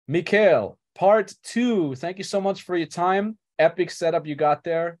Mikhail, part two. Thank you so much for your time. Epic setup you got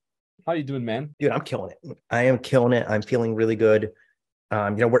there. How you doing, man? Dude, I'm killing it. I am killing it. I'm feeling really good.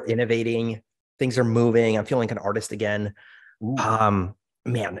 We're innovating. Things are moving. I'm feeling like an artist again. Ooh.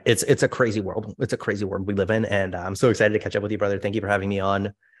 Man, it's a crazy world. It's a crazy world we live in. And I'm so excited to catch up with you, brother. Thank you for having me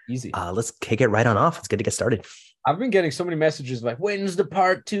on. Easy. Let's kick it right on off. It's good to get started. I've been getting so many messages like, when's the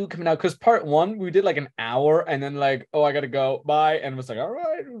part two coming out? Because part one, we did like an hour and then like, oh, I got to go. Bye. And it was like, all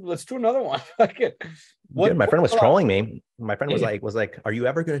right, let's do another one. Like it. Dude, my friend was trolling me. My friend was like, are you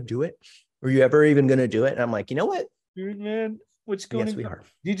ever going to do it? Are you ever even going to do it? And I'm like, you know what? Dude, man, what's going on? Yes, we are.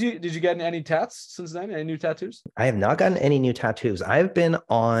 Did you get any tats since then? Any new tattoos? I have not gotten any new tattoos. I've been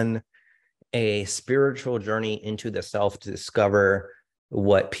on a spiritual journey into the self to discover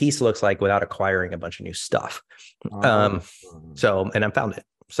what peace looks like without acquiring a bunch of new stuff. And I found it.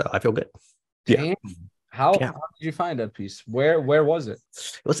 So I feel good. Damn. Yeah. How did you find that piece? Where was it?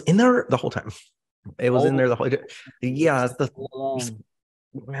 It was in there the whole time. It was in there the whole time. Yeah, that's the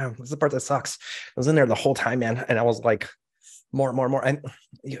part that sucks. I was in there the whole time, man. And I was like, more. And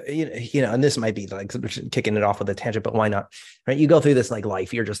and this might be like kicking it off with a tangent, but why not? Right? You go through this like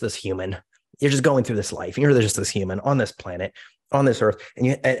life. You're just this human. You're just going through this life. You're just this human on this planet, on this earth,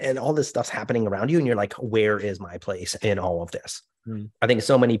 and all this stuff's happening around you. And you're like, where is my place in all of this? I think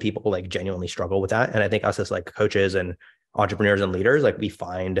so many people like genuinely struggle with that. And I think us as like coaches and entrepreneurs and leaders, like we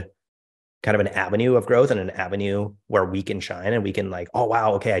find kind of an avenue of growth and an avenue where we can shine and we can like, oh,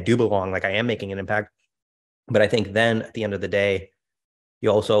 wow, okay, I do belong. Like I am making an impact. But I think then at the end of the day, you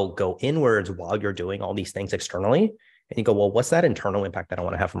also go inwards while you're doing all these things externally. And you go, well, what's that internal impact that I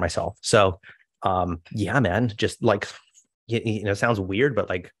want to have for myself? So yeah, man, just like, it sounds weird, but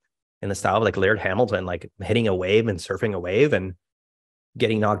like in the style of like Laird Hamilton, like hitting a wave and surfing a wave and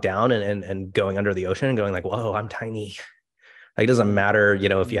getting knocked down and going under the ocean and going like, whoa, I'm tiny. Like, it doesn't matter,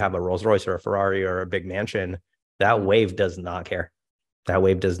 if you have a Rolls Royce or a Ferrari or a big mansion, that wave does not care. That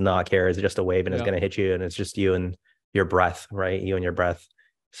wave does not care. It's just a wave and it's going to hit you. And it's just you and your breath, right? You and your breath.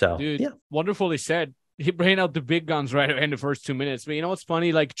 So, dude, wonderfully said. He bring out the big guns right in the first 2 minutes. But you know what's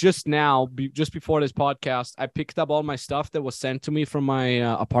funny? Like just now, just before this podcast, I picked up all my stuff that was sent to me from my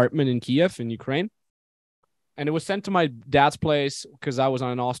apartment in Kiev in Ukraine. And it was sent to my dad's place because I was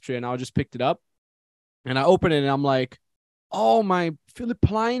in Austria and I just picked it up. And I opened it and I'm like, oh, my Philipp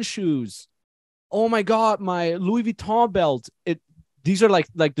Plein shoes. Oh my God, my Louis Vuitton belt. These are like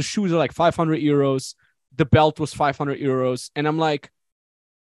the shoes are like 500 euros. The belt was 500 euros. And I'm like,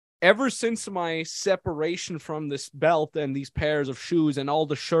 ever since my separation from this belt and these pairs of shoes and all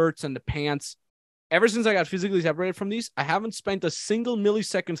the shirts and the pants, ever since I got physically separated from these, I haven't spent a single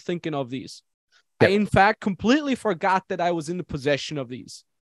millisecond thinking of these. Yep. I, in fact, completely forgot that I was in the possession of these.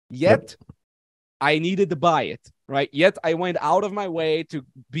 Yet, I needed to buy it, right? Yet, I went out of my way to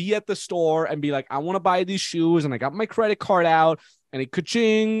be at the store and be like, I want to buy these shoes. And I got my credit card out and it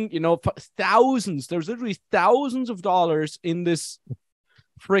ka-ching, thousands. There's literally thousands of dollars in this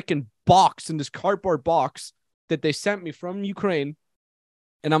freaking box, in this cardboard box that they sent me from Ukraine.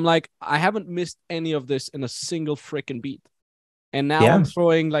 And I'm like, I haven't missed any of this in a single freaking beat. And now I'm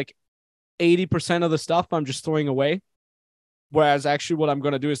throwing like 80% of the stuff I'm just throwing away. Whereas actually what I'm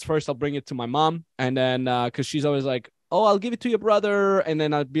going to do is first I'll bring it to my mom. And then because she's always like, oh, I'll give it to your brother. And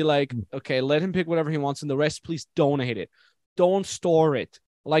then I'd be like, okay, let him pick whatever he wants. And the rest, please donate it. Don't store it.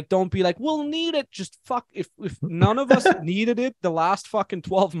 Like, don't be like, we'll need it. Just fuck. If none of us needed it the last fucking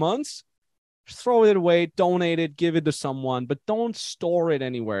 12 months, just throw it away, donate it, give it to someone, but don't store it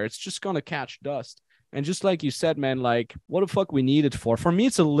anywhere. It's just going to catch dust. And just like you said, man, like, what the fuck we need it for? For me,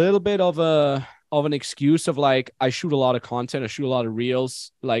 it's a little bit of an excuse of like, I shoot a lot of content. I shoot a lot of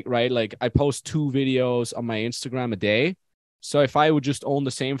reels, like, right? Like I post 2 videos on my Instagram a day. So if I would just own the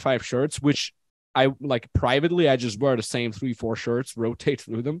same 5 shirts, which I like privately, I just wear the same 3-4 shirts, rotate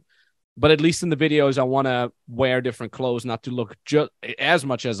through them. But at least in the videos, I want to wear different clothes, not to look just as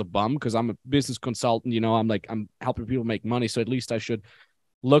much as a bum, because I'm a business consultant. I'm helping people make money. So at least I should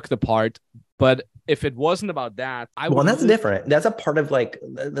look the part. But if it wasn't about that, and that's different. That's a part of like,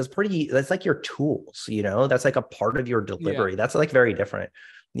 that's like your tools, that's like a part of your delivery. That's like very different.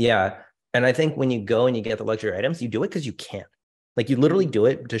 Yeah. And I think when you go and you get the luxury items, you do it because you can. Like you literally do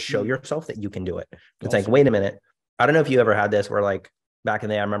it to show yourself that you can do it. It's like, wait a minute. I don't know if you ever had this where like back in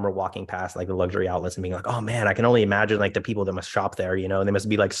the day, I remember walking past like the luxury outlets and being like, oh man, I can only imagine like the people that must shop there, they must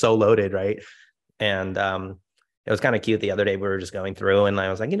be like so loaded. Right. And it was kind of cute. The other day we were just going through and I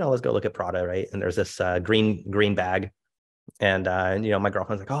was like, let's go look at Prada. Right. And there's this green bag. And my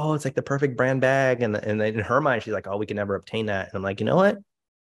girlfriend's like, oh, it's like the perfect brand bag. And in her mind, she's like, oh, we can never obtain that. And I'm like, you know what?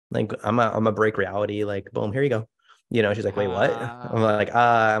 Like I'm a break reality. Like, boom, here you go. She's like, wait, what?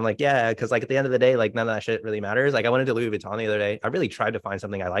 I'm like, yeah, because like at the end of the day, like none of that shit really matters. Like I went into Louis Vuitton the other day. I really tried to find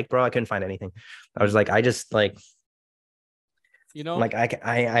something I like, bro. I couldn't find anything. I was like, I just like, like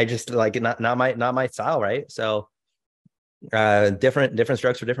I just like not my style, right? So different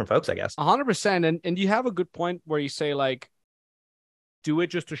strokes for different folks, I guess. 100%. And you have a good point where you say like, do it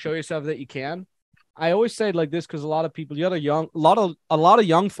just to show yourself that you can. I always say it like this because a lot of people, a lot of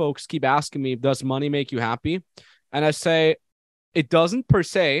young folks keep asking me, does money make you happy? And I say, it doesn't per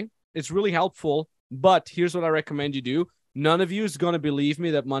se. It's really helpful, but here's what I recommend you do. None of you is going to believe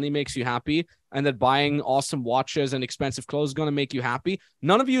me that money makes you happy and that buying awesome watches and expensive clothes is going to make you happy.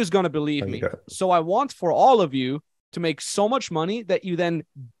 None of you is going to believe me. So I want for all of you to make so much money that you then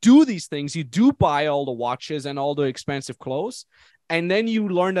do these things. You do buy all the watches and all the expensive clothes. And then you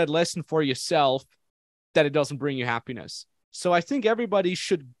learn that lesson for yourself that it doesn't bring you happiness. So I think everybody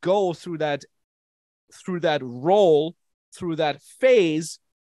should go through that role, through that phase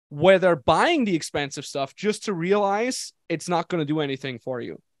where they're buying the expensive stuff just to realize it's not going to do anything for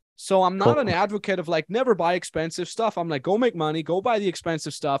you. So I'm not an advocate of like, never buy expensive stuff. I'm like, go make money, go buy the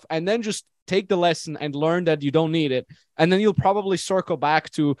expensive stuff, and then just take the lesson and learn that you don't need it. And then you'll probably circle back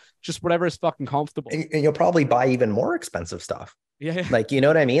to just whatever is fucking comfortable. And you'll probably buy even more expensive stuff. Yeah. Like, you know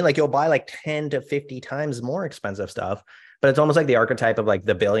what I mean? Like you'll buy like 10 to 50 times more expensive stuff, but it's almost like the archetype of like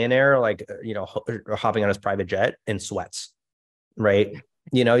the billionaire, like, hopping on his private jet in sweats, right?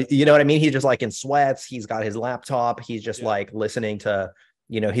 You know what I mean? He's just like in sweats. He's got his laptop. He's just like listening to,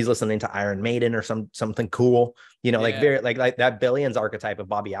 he's listening to Iron Maiden or something cool, like very like that Billions archetype of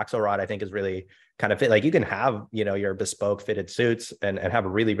Bobby Axelrod, I think is really kind of fit. Like you can have, your bespoke fitted suits and have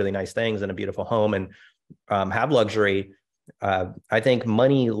really, really nice things and a beautiful home and have luxury. I think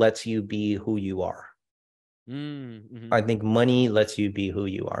money lets you be who you are. Mm-hmm. I think money lets you be who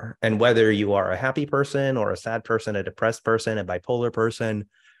you are. And whether you are a happy person or a sad person, a depressed person, a bipolar person,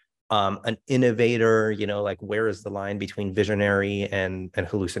 an innovator, like where is the line between visionary and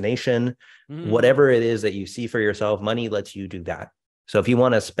hallucination? Whatever it is that you see for yourself, money lets you do that. So if you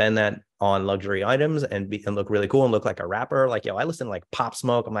want to spend that on luxury items and look really cool and look like a rapper, like, I listen to like Pop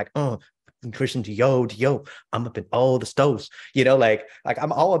Smoke. I'm like, Christian Dior, I'm up in all the stoves, like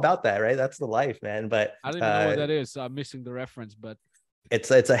I'm all about that, right? That's the life, man. But I don't even know what that is. I'm missing the reference, but it's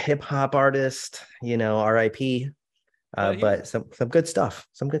a hip hop artist, RIP. But some good stuff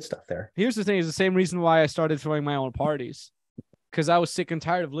there. Here's the thing: is the same reason why I started throwing my own parties, because I was sick and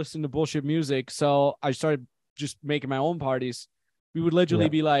tired of listening to bullshit music. So I started just making my own parties. We would literally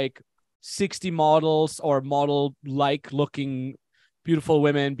be like 60 models or model-like looking beautiful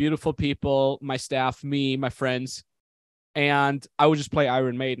women, beautiful people, my staff, me, my friends, and I would just play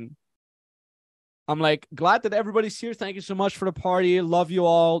Iron Maiden. I'm like, glad that everybody's here. Thank you so much for the party. Love you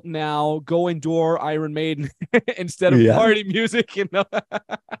all. Now go endure Iron Maiden instead of party music, And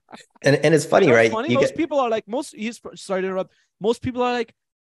it's funny, right? Funny. Most people are like, sorry to interrupt. Most people are like,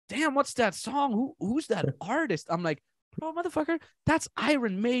 damn, what's that song? Who's that artist? I'm like, bro, motherfucker, that's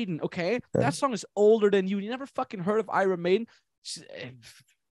Iron Maiden. Okay, that song is older than you. You never fucking heard of Iron Maiden.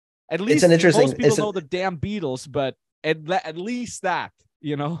 At least most people know the damn Beatles, but at least that.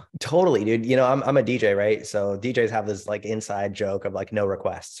 Totally, dude. I'm a DJ, right? So DJs have this like inside joke of like no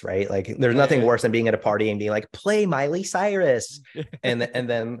requests, right? Like there's nothing worse than being at a party and being like, play Miley Cyrus. and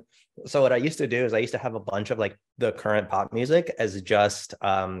then so what I used to do is I used to have a bunch of like the current pop music as just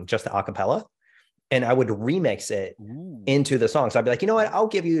a cappella, and I would remix it into the song. So I'd be like, you know what? I'll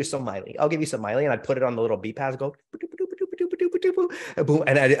give you some Miley. And I'd put it on the little beat pads, go boom,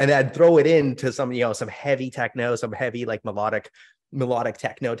 and I'd throw it into some some heavy techno, some heavy like melodic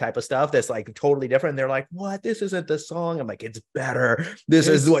techno type of stuff that's like totally different. They're like, what? This isn't the song. I'm like, it's better. This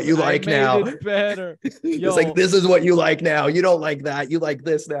is what you like now. It better. It's like, this is what you like now. You don't like that. You like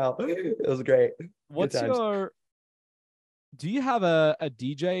this now. It was great. Do you have a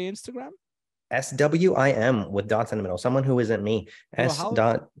DJ Instagram? SWIM with dots in the middle. Someone who isn't me.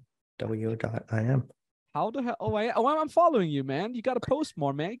 S.W.IM. How the hell? I'm following you, man. You got to post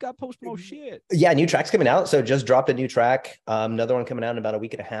more, man. You got to post more shit. Yeah, new track's coming out. So just dropped a new track. Another one coming out in about a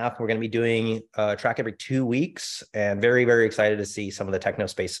week and a half. We're going to be doing a track every 2 weeks, and very, very excited to see some of the techno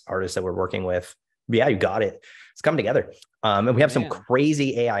space artists that we're working with. But yeah, you got it. It's coming together. And we have some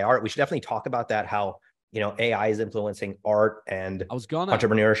crazy AI art. We should definitely talk about that, how, AI is influencing art and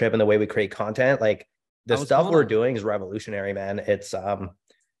entrepreneurship and the way we create content. Like the stuff we're doing is revolutionary, man. It's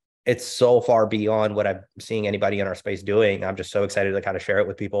so far beyond what I'm seeing anybody in our space doing. I'm just so excited to kind of share it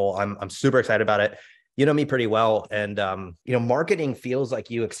with people. I'm super excited about it. You know me pretty well. And, marketing feels like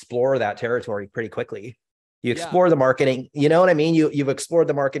you explore that territory pretty quickly. You explore the marketing, you know what I mean? You've explored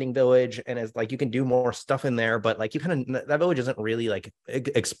the marketing village, and it's like you can do more stuff in there, but like you kind of, that village isn't really like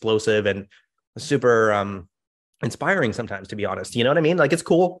explosive and super inspiring sometimes, to be honest. You know what I mean? Like it's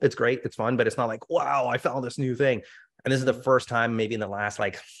cool, it's great, it's fun, but it's not like, wow, I found this new thing. And this is the first time maybe in the last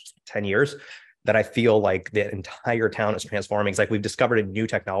like 10 years that I feel like the entire town is transforming. It's like we've discovered a new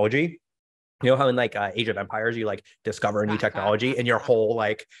technology. You know how in like Age of Empires, you like discover a new technology and your whole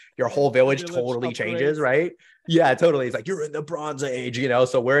village totally changes, right? Yeah, totally. It's like you're in the Bronze Age, you know?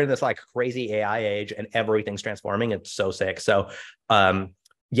 So we're in this like crazy AI age and everything's transforming. It's so sick. So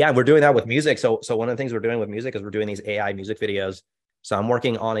yeah, we're doing that with music. So one of the things we're doing with music is we're doing these AI music videos. So I'm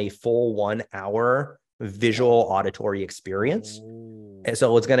working on a full 1 hour visual auditory experience. And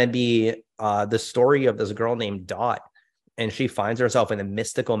so it's going to be the story of this girl named Dot. And she finds herself in a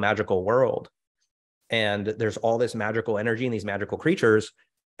mystical, magical world. And there's all this magical energy and these magical creatures.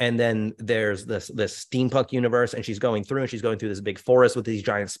 And then there's this steampunk universe, and she's going through this big forest with these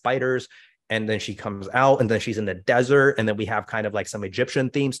giant spiders. And then she comes out, and then she's in the desert. And then we have kind of like some Egyptian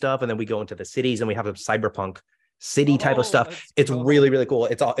themed stuff. And then we go into the cities, and we have a cyberpunk city type of stuff. It's cool. Really, really cool.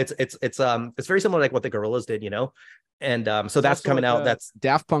 It's very similar to like what the Gorillas did, you know? And so that's coming out. That's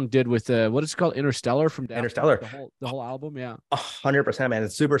Daft Punk did with what is it called? Interstellar from Daft Interstellar. Punk, the whole album. Yeah. 100%, man.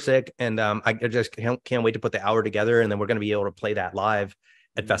 It's super sick. And I just can't wait to put the hour together. And then we're going to be able to play that live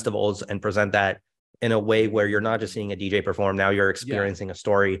at festivals and present that in a way where you're not just seeing a DJ perform. Now you're experiencing a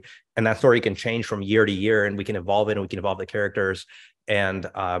story, and that story can change from year to year, and we can evolve it, and we can evolve the characters. And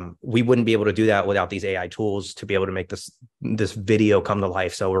we wouldn't be able to do that without these AI tools to be able to make this video come to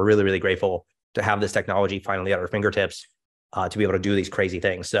life. So we're really, really grateful to have this technology finally at our fingertips to be able to do these crazy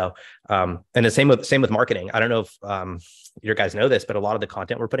things. So, and the same with marketing. I don't know if your guys know this, but a lot of the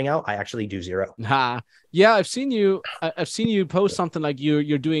content we're putting out, I actually do zero. Yeah, I've seen you post something like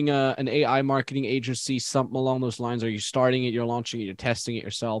you're doing an AI marketing agency, something along those lines. Are you starting it? You're launching it? You're testing it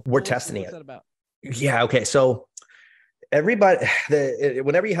yourself? We're testing it. What's that about? Yeah. Okay. So everybody,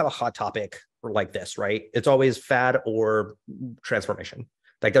 whenever you have a hot topic like this, right? It's always fad or transformation.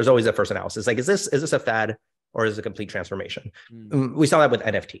 Like there's always a first analysis. Like, is this a fad or is it a complete transformation? We saw that with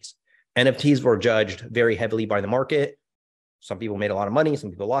NFTs. NFTs were judged very heavily by the market. Some people made a lot of money.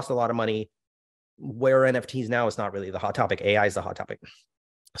 Some people lost a lot of money. Where NFTs now is not really the hot topic. AI is the hot topic.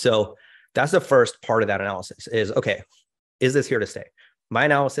 So that's the first part of that analysis is, okay, is this here to stay? My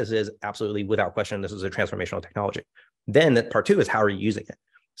analysis is absolutely, without question, this is a transformational technology. Then part two is how are you using it?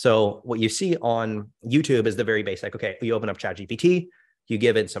 So what you see on YouTube is the very basic. Okay, you open up ChatGPT, you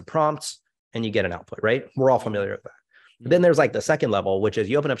give it some prompts, and you get an output, right? We're all familiar with that. But then there's like the second level, which is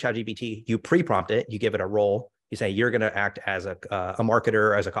you open up ChatGPT, you pre-prompt it, you give it a role, you say you're going to act as a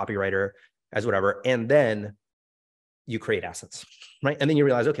marketer, as a copywriter, as whatever, and then you create assets, right? And then you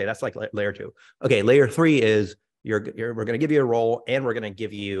realize, okay, that's like layer two. Okay, layer three is we're going to give you a role, and we're going to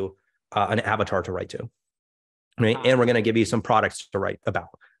give you an avatar to write to, right? And we're going to give you some products to write about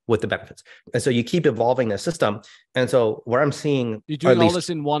with the benefits. And so you keep evolving the system. And so where I'm seeing, you're doing all this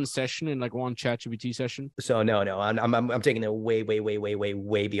in one session, in like one ChatGPT session. So no, I'm taking it way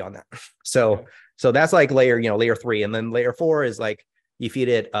beyond that. So that's like layer three, and then layer four is like you feed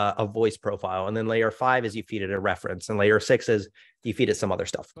it a voice profile, and then layer five is you feed it a reference, and layer six is you feed it some other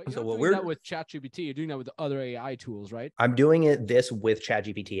stuff. But so what we're doing that with ChatGPT, you're doing that with the other AI tools, right? I'm doing this with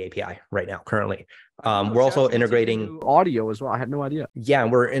ChatGPT API right now, currently. We're also integrating audio as well. I had no idea. Yeah,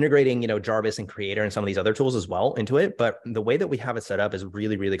 and we're integrating, Jarvis and Creator and some of these other tools as well into it. But the way that we have it set up is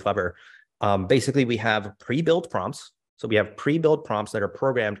really, really clever. Basically, we have pre-built prompts. So we have pre-built prompts that are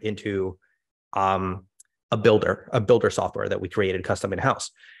programmed into a builder software that we created custom in-house.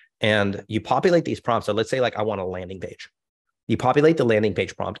 And you populate these prompts. So let's say like I want a landing page. You populate the landing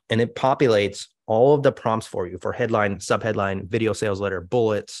page prompt, and it populates all of the prompts for you for headline, subheadline, video sales letter,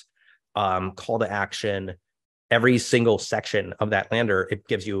 bullets, call to action, every single section of that lander. It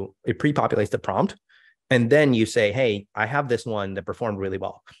pre-populates the prompt. And then you say, hey, I have this one that performed really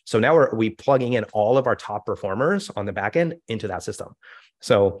well. So now we plugging in all of our top performers on the back end into that system.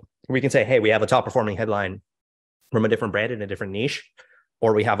 So we can say, hey, we have a top performing headline from a different brand in a different niche,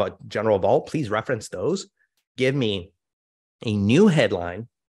 or we have a general vault. Please reference those. Give me a new headline.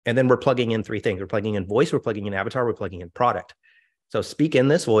 And then we're plugging in three things. We're plugging in voice, we're plugging in avatar, we're plugging in product. So speak in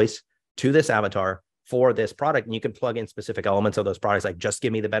this voice to this avatar for this product. And you can plug in specific elements of those products, like just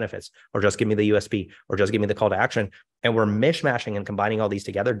give me the benefits, or just give me the USP, or just give me the call to action. And we're mishmashing and combining all these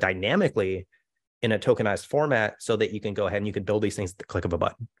together dynamically in a tokenized format so that you can go ahead and you can build these things at the click of a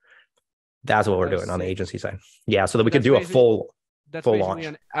button. That's what we're doing on the agency side. Yeah. So that we could do a full launch.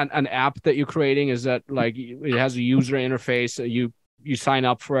 An app that you're creating, is that like it has a user interface, you sign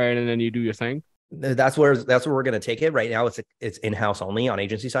up for it and then you do your thing? that's where we're going to take it right now. It's in-house only on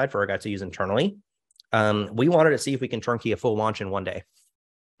agency side for our guys to use internally. We wanted to see if we can turnkey a full launch in one day.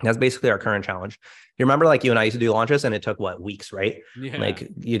 That's basically our current challenge. You remember, like, you and I used to do launches and it took weeks, right? Yeah. Like,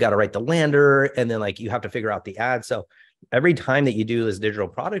 you got to write the lander and then like you have to figure out the ad. So every time that you do this digital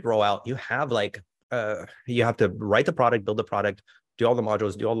product rollout, you have you have to write the product, build the product, do all the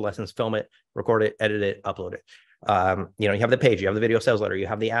modules, do all the lessons, film it, record it, edit it, upload it. You have the page, you have the video sales letter, you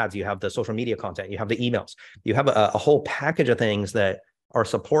have the ads, you have the social media content, you have the emails, you have a whole package of things that are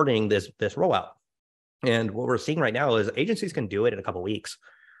supporting this rollout. And what we're seeing right now is agencies can do it in a couple of weeks,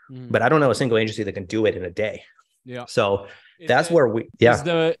 but I don't know a single agency that can do it in a day. Yeah. So that's where is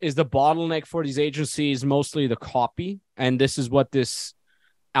the bottleneck for these agencies mostly the copy, and this is what this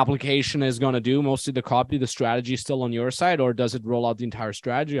application is going to do, mostly the copy, the strategy is still on your side, or does it roll out the entire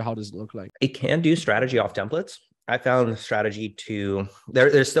strategy? How does it look like? It can do strategy off templates. I found strategy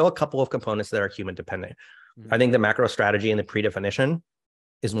there's still a couple of components that are human dependent. I think the macro strategy and the predefinition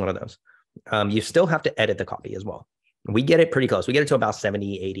is one of those. You still have to edit the copy as well. We get it pretty close. We get it to about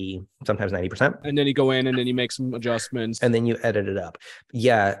 70, 80, sometimes 90%. And then you go in and then you make some adjustments. And then you edit it up.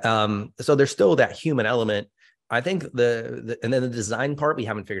 Yeah. So there's still that human element. I think and then the design part, we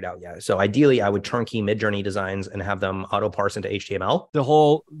haven't figured out yet. So ideally I would turnkey mid-journey designs and have them auto parse into HTML. The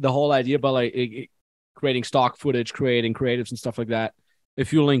whole idea about like creating stock footage, creating creatives and stuff like that.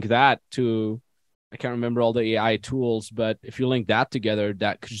 If you link that to, I can't remember all the AI tools, but if you link that together,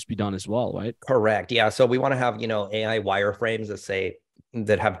 that could just be done as well, right? Correct. Yeah. So we want to have, AI wireframes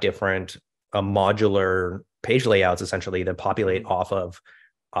that have different modular page layouts, essentially, that populate off of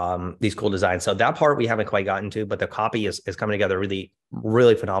these cool designs. So that part we haven't quite gotten to, but the copy is coming together really,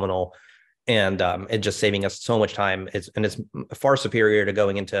 really phenomenal. And it's just saving us so much time. It's far superior to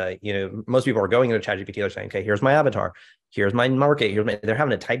going into, most people are going into ChatGPT, they're saying, okay, here's my avatar, here's my market, they're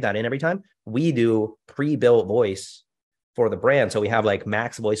having to type that in every time. We do pre-built voice for the brand. So we have like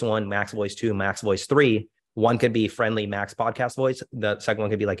Max Voice 1, Max Voice 2, Max Voice 3. One could be friendly Max podcast voice. The second one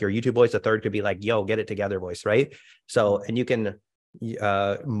could be like your YouTube voice. The third could be like, yo, get it together voice, right? So, and you can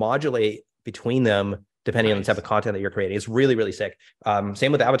modulate between them depending on the type of content that you're creating. It's really, really sick.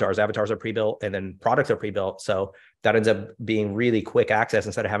 Same with avatars. Avatars are pre-built and then products are pre-built. So that ends up being really quick access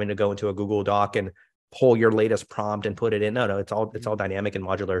instead of having to go into a Google Doc and pull your latest prompt and put it in. No, it's all dynamic and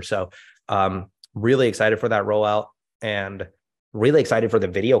modular. So really excited for that rollout and really excited for the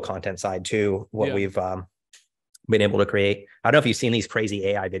video content side too, what we've been able to create. I don't know if you've seen these crazy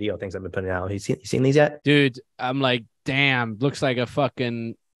AI video things I've been putting out. You seen these yet? Dude, I'm like, damn, looks like a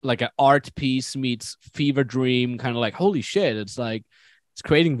fucking like an art piece meets fever dream, kind of like, holy shit. It's like, it's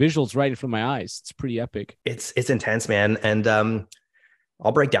creating visuals right in front of my eyes. It's pretty epic. It's intense, man. And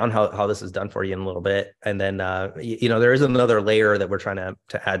I'll break down how this is done for you in a little bit. And then, there is another layer that we're trying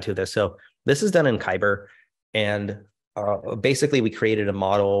to add to this. So this is done in Kyber. And basically we created a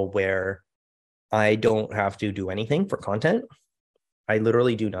model where I don't have to do anything for content. I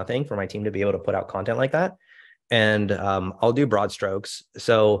literally do nothing for my team to be able to put out content like that. And I'll do broad strokes.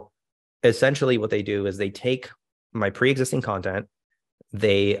 So essentially what they do is they take my pre-existing content,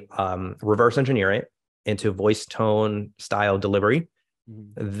 they reverse engineer it into voice, tone, style, delivery.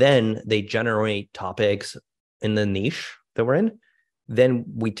 Then they generate topics in the niche that we're in. Then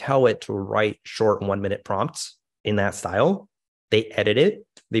we tell it to write short 1-minute prompts in that style. They edit it.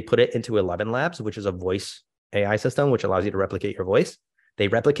 They put it into 11 Labs, which is a voice AI system, which allows you to replicate your voice. They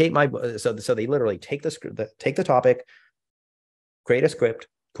replicate so they literally take the script, take the topic, create a script,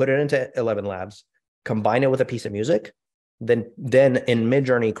 put it into 11 Labs, combine it with a piece of music, then in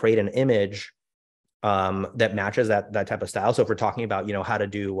Midjourney create an image that matches that type of style. So if we're talking about, how to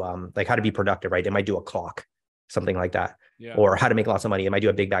do how to be productive, right? They might do a clock, something like that, or how to make lots of money. They might do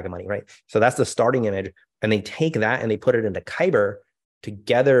a big bag of money, right? So that's the starting image, and they take that and they put it into Kyber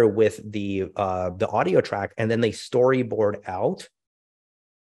together with the audio track, and then they storyboard out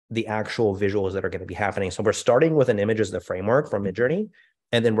the actual visuals that are going to be happening. So we're starting with an image as the framework from Midjourney,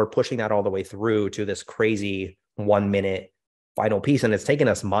 and then we're pushing that all the way through to this crazy 1-minute final piece. And it's taken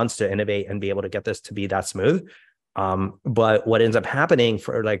us months to innovate and be able to get this to be that smooth. But what ends up happening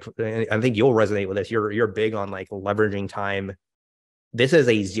I think you'll resonate with this. You're big on like leveraging time. This is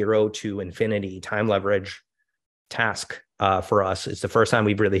a 0 to infinity time leverage task for us. It's the first time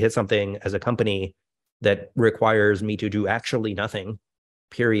we've really hit something as a company that requires me to do actually nothing,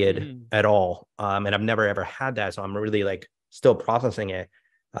 period, at all. And I've never ever had that. So I'm really still processing it.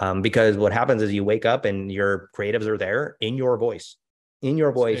 Because what happens is you wake up and your creatives are there in your voice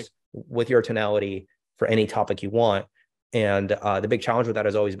with your tonality for any topic you want. And the big challenge with that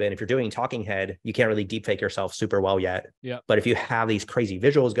has always been, if you're doing talking head, you can't really deep fake yourself super well yet. Yeah. But if you have these crazy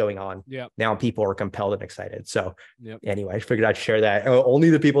visuals going on, now people are compelled and excited. So anyway, I figured I'd share that. Only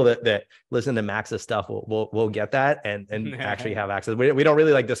the people that listen to Max's stuff will get that and actually have access. We don't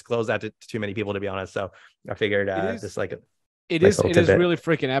really like disclose that to too many people, to be honest. So I figured this like it is really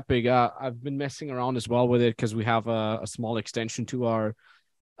freaking epic. I've been messing around as well with it because we have a small extension to our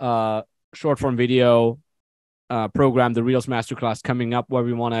short form video program, the Reels Masterclass, coming up, where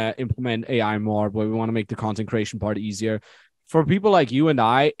we want to implement AI more, where we want to make the content creation part easier. For people like you and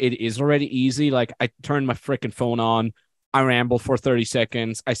I, it is already easy. Like, I turn my freaking phone on, I ramble for 30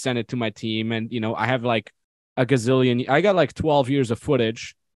 seconds, I send it to my team, and I have like a gazillion. I got like 12 years of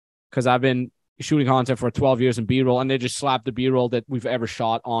footage because I've been shooting content for 12 years in B-roll, and they just slap the B-roll that we've ever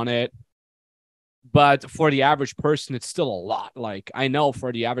shot on it. But for the average person, it's still a lot. Like, I know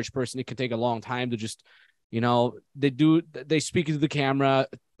for the average person, it can take a long time to just they speak into the camera,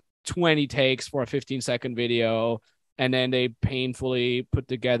 20 takes for a 15-second video, and then they painfully put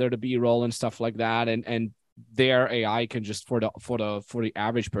together the B-roll and stuff like that. And their AI can just, for the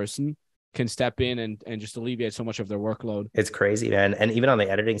average person, can step in and just alleviate so much of their workload. It's crazy, man. And even on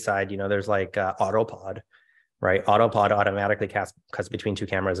the editing side, there's like Autopod, right? Autopod automatically cuts between two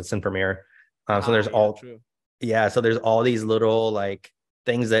cameras. It's in Premiere. So there's so there's all these little like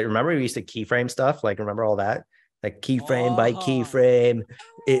things that, remember we used to keyframe stuff, like remember all that, like keyframe by keyframe.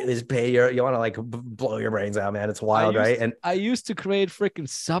 It is you want to like blow your brains out, man. It's wild, right? And I used to create freaking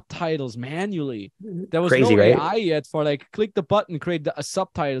subtitles manually. There was crazy, no right? AI yet for like click the button, create the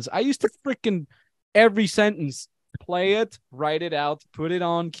subtitles. I used to freaking every sentence play it, write it out, put it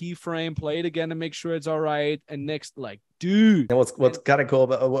on keyframe, play it again to make sure it's all right, and next, like, dude. And what's kind of cool,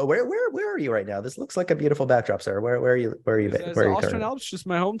 but where are you right now? This looks like a beautiful backdrop, sir. Where are you? Where are you? Austrian Alps, just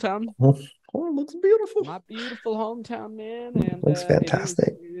my hometown. Oh, it looks beautiful. My beautiful hometown, man. And looks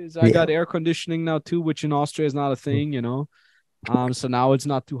fantastic. I got air conditioning now too, which in Austria is not a thing, So now it's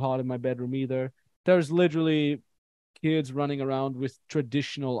not too hot in my bedroom either. There's literally kids running around with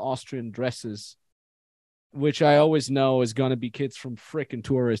traditional Austrian dresses, which I always know is going to be kids from freaking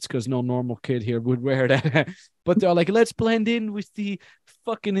tourists, because no normal kid here would wear that. But they're like, let's blend in with the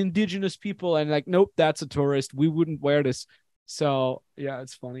fucking indigenous people. And like, nope, that's a tourist. We wouldn't wear this. So yeah,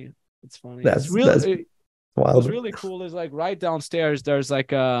 it's funny. It's funny. It's really wild. What's really cool is like right downstairs, there's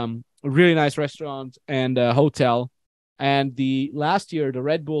like a really nice restaurant and a hotel. And last year, the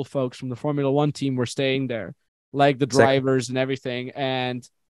Red Bull folks from the Formula One team were staying there, like the drivers and everything. And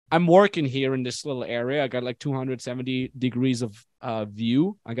I'm working here in this little area. I got like 270 degrees of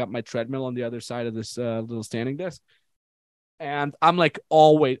view. I got my treadmill on the other side of this little standing desk. And I'm like,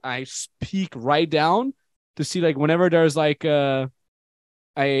 I peek right down to see, like, whenever there's like a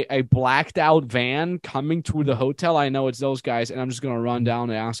blacked out van coming to the hotel, I know it's those guys. And I'm just going to run down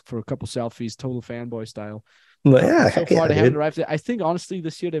and ask for a couple selfies, total fanboy style. Well, yeah, so far they haven't arrived. I think honestly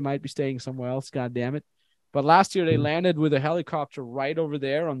this year they might be staying somewhere else. God damn it. But last year they landed with a helicopter right over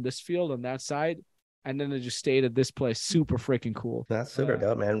there on this field on that side, and then they just stayed at this place. Super freaking cool. That's super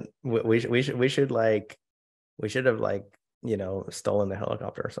dope, man. We should have stolen the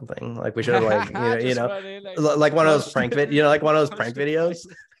helicopter or something. Like we should have like like one of those prank like one of those prank videos.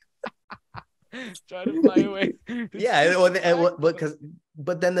 Try to fly away.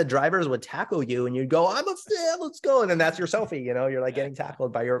 But then the drivers would tackle you, and you'd go, "I'm a fan, let's go," and then that's your selfie. You're like getting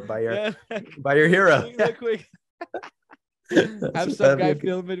tackled by your hero. Have some guy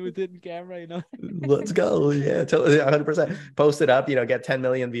film it with hidden camera, Let's go. Yeah, totally, 100%. Post it up, get 10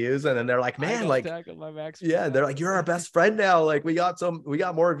 million views, and then they're like, man, like, they're like, you're our best friend now. Like, we got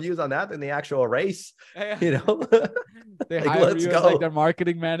more views on that than the actual race. They like, hire let's you go. as like their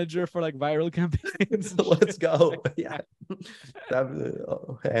marketing manager for like viral campaigns. Let's go. Yeah.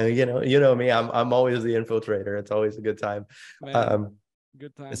 And you know me, I'm always the infiltrator. It's always a good time. Man,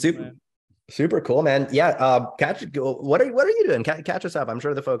 good time. Super cool, man. Yeah. What are you doing? Catch us up. I'm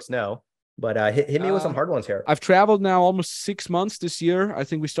sure the folks know, but hit me with some hard ones here. I've traveled now almost 6 months this year. I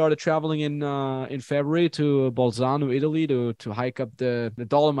think we started traveling in February to Bolzano, Italy, to hike up the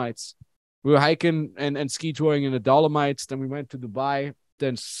Dolomites. We were hiking and ski touring in the Dolomites. Then we went to Dubai,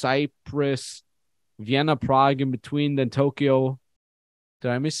 then Cyprus, Vienna, Prague in between, then Tokyo.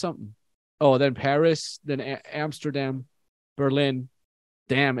 Did I miss something? Oh, then Paris, then Amsterdam, Berlin.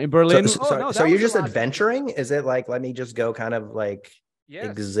 Damn, in Berlin. So you're just adventuring? Is it like, let me just go kind of like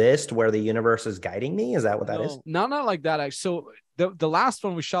exist where the universe is guiding me? Is that what that is? No, not like that. So the last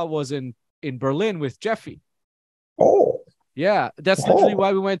one we shot was in Berlin with Jeffy. Oh. Yeah, that's literally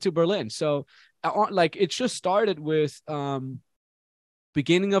why we went to Berlin. So like it just started with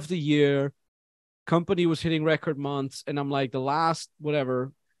beginning of the year. company was hitting record months, and I'm like, the last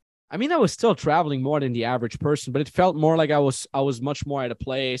whatever. I mean, I was still traveling more than the average person, but it felt more like I was much more at a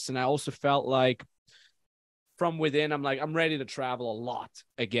place. And I also felt like from within, I'm like, I'm ready to travel a lot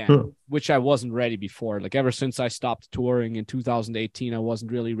again, which I wasn't ready before. Like ever since I stopped touring in 2018, I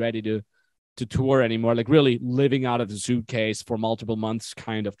wasn't really ready to tour anymore. Like really living out of the suitcase for multiple months,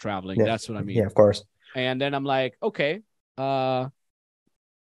 kind of traveling. Yeah. That's what I mean. Yeah, of course. And then I'm like, okay. And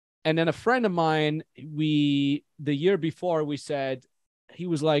then a friend of mine, the year before we said, he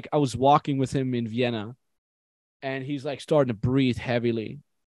was like, I was walking with him in Vienna and he's like starting to breathe heavily.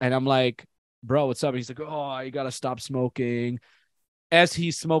 And I'm like, bro, what's up? He's like, oh, you got to stop smoking, as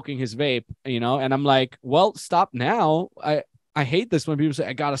he's smoking his vape, you know? And I'm like, well, stop now. I hate this when people say,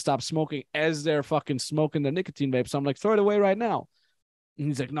 I got to stop smoking as they're fucking smoking the nicotine vape. So I'm like, throw it away right now. And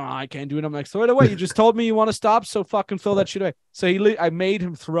he's like, no, I can't do it. I'm like, throw it away. You just told me you want to stop. So fucking throw that shit away. So I made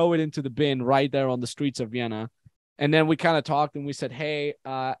him throw it into the bin right there on the streets of Vienna. And then we kind of talked and we said, hey,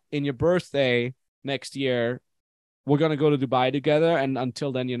 in your birthday next year, we're going to go to Dubai together. And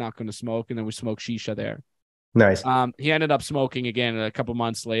until then, you're not going to smoke. And then we smoke shisha there. Nice. He ended up smoking again a couple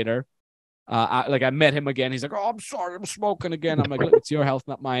months later. I met him again. He's like, oh, I'm sorry, I'm smoking again. I'm like, look, it's your health,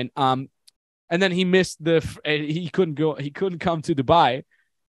 not mine. And then he missed he couldn't come to Dubai,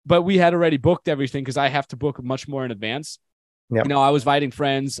 but we had already booked everything because I have to book much more in advance. Yep. You know, I was inviting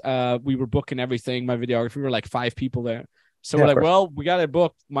friends. We were booking everything. My videography, we were like 5 people there. So Yeah, we're like, of course. well, we got it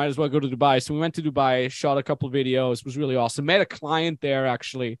booked. Might as well go to Dubai. So we went to Dubai, shot a couple of videos. It was really awesome. Met a client there,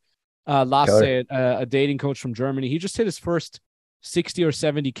 actually. Lasse, a dating coach from Germany. He just hit his first 60 or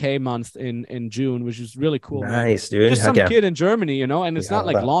 70K month in June, which is really cool. Nice, dude. Just some Yeah. kid in Germany, you know, and it's Yeah, not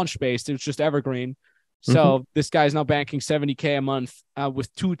like but- launch based. It's just evergreen. So this guy's now banking 70K a month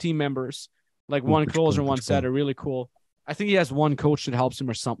with 2 team members, like one Pretty closer, cool, one pretty cool. setter. Really cool. I think he has one coach that helps him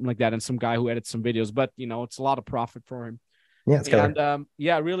or something like that, and some guy who edits some videos. But you know, it's a lot of profit for him. Yeah, it's And killer.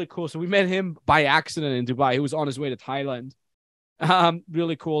 yeah, really cool. So we met him by accident in Dubai. He was on his way to Thailand.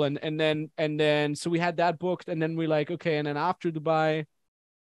 Really cool. And then so we had that booked, and then we like, okay, and then after Dubai,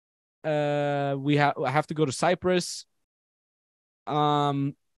 I have to go to Cyprus.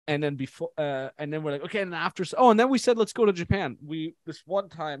 And then before and then we're like, okay, and after and then we said let's go to Japan. This one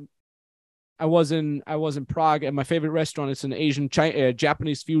time I was in Prague, and my favorite restaurant is an Asian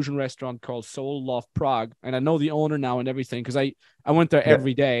Japanese fusion restaurant called Soul Love Prague, and I know the owner now and everything because I went there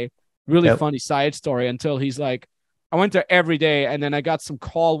every day. Really funny side story until he's like, I went there every day, and then I got some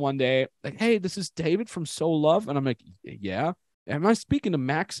call one day like, hey, this is David from Soul Love, and I'm like, yeah, am I speaking to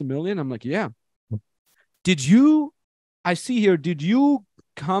Maximilian? I'm like, yeah. Did you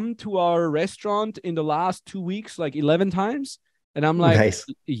come to our restaurant in the last 2 weeks like 11 times? And I'm like, Nice.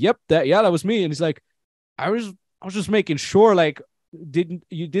 Yep, that was me. And he's like, I was just making sure, like,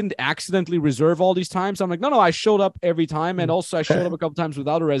 you didn't accidentally reserve all these times? I'm like, no, I showed up every time, and also I showed up a couple times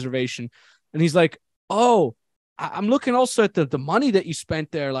without a reservation. And he's like, oh, I'm looking also at the money that you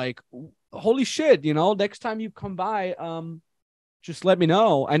spent there. Like, holy shit, you know, next time you come by, just let me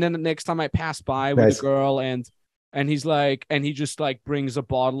know. And then the next time I pass by with a girl, and he's like, and he just like brings a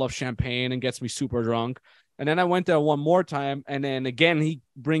bottle of champagne and gets me super drunk. And then I went there one more time, and then again he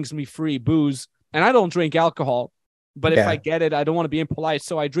brings me free booze, and I don't drink alcohol, but if I get it, I don't want to be impolite,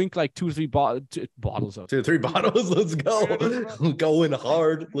 so I drink like 2 or 3 bottles of 2 or 3 bottles. Let's go. I'm going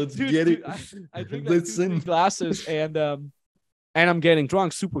hard. Let's get it. I drink like 2 or 3 glasses, and I'm getting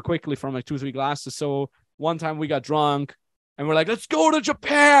drunk super quickly from like 2 or 3 glasses. So one time we got drunk, and we're like, let's go to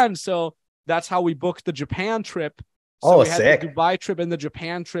Japan. So that's how we booked the Japan trip. So we had sick. the Dubai trip and the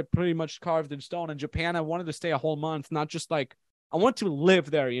Japan trip pretty much carved in stone. In Japan, I wanted to stay a whole month, not just like, I want to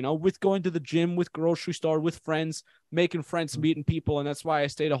live there, you know, with going to the gym, with grocery store, with friends, making friends, meeting people. And that's why I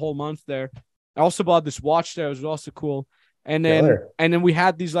stayed a whole month there. I also bought this watch there. It was also cool. And then we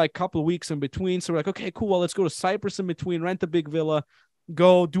had these like couple of weeks in between. So we're like, okay, cool. Well, let's go to Cyprus in between, rent a big villa,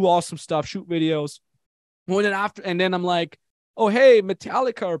 go do awesome stuff, shoot videos. And then I'm like, oh, hey,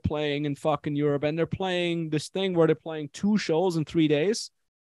 Metallica are playing in fucking Europe, and they're playing this thing where they're playing 2 shows in 3 days.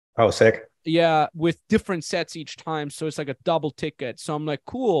 Oh, sick. Yeah, with different sets each time. So it's like a double ticket. So I'm like,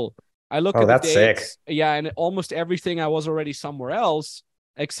 cool. I look at the that's dates. sick. Yeah, and almost everything I was already somewhere else,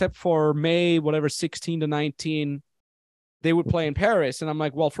 except for May, 16 to 19, they would play in Paris. And I'm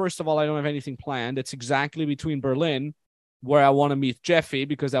like, well, first of all, I don't have anything planned. It's exactly between Berlin, where I want to meet Jeffy,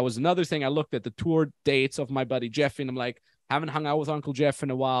 because that was another thing. I looked at the tour dates of my buddy Jeffy, and I'm like, haven't hung out with Uncle Jeff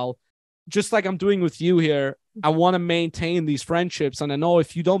in a while. Just like I'm doing with you here, I want to maintain these friendships. And I know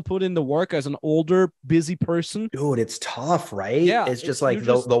if you don't put in the work as an older, busy person, dude, it's tough, right? Yeah, it's just like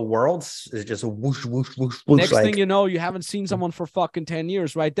the world is just whoosh, whoosh, whoosh, whoosh. Next thing you know, you haven't seen someone for fucking 10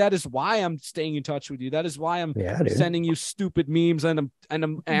 years, right? That is why I'm staying in touch with you. That is why I'm sending you stupid memes and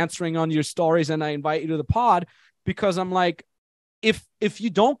I'm answering on your stories and I invite you to the pod, because I'm like, if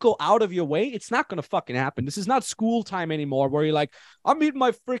you don't go out of your way, it's not going to fucking happen. This is not school time anymore where you're like, I'm meeting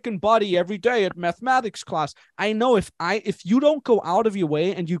my freaking buddy every day at mathematics class. I know if you don't go out of your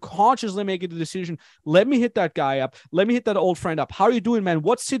way and you consciously make a decision, let me hit that guy up. Let me hit that old friend up. How are you doing, man?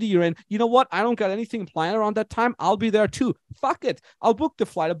 What city you're in? You know what? I don't got anything planned around that time. I'll be there too. Fuck it. I'll book the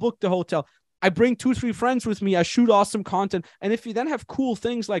flight. I'll book the hotel. I bring 2-3 friends with me. I shoot awesome content. And if you then have cool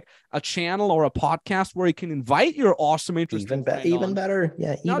things like a channel or a podcast where you can invite your awesome, interesting even better.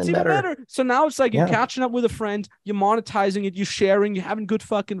 Yeah, even better. So now it's like you're catching up with a friend, you're monetizing it, you're sharing, you're having good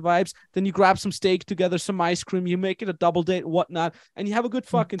fucking vibes. Then you grab some steak together, some ice cream, you make it a double date, whatnot, and you have a good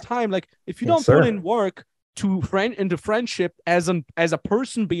fucking time. Like if you don't put in work into friendship as a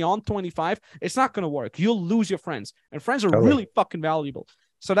person beyond 25, it's not going to work. You'll lose your friends, and friends are really fucking valuable.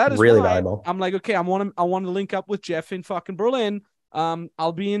 So that is really why valuable. I'm like, okay, I want to link up with Jeff in fucking Berlin.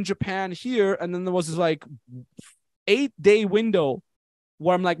 I'll be in Japan here. And then there was this like 8-day window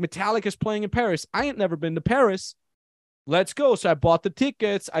where I'm like, Metallica's playing in Paris. I ain't never been to Paris. Let's go. So I bought the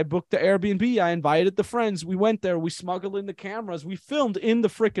tickets. I booked the Airbnb. I invited the friends. We went there. We smuggled in the cameras. We filmed in the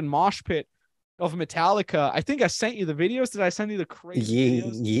freaking mosh pit of Metallica. I think I sent you the videos. Did I send you the crazy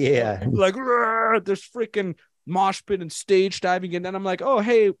videos? Yeah. Like, there's freaking mosh pit and stage diving. And then I'm like, oh,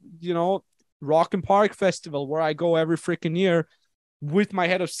 hey, Rock and Park Festival, where I go every freaking year with my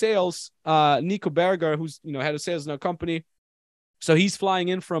head of sales, Nico Berger, who's, head of sales in our company. So he's flying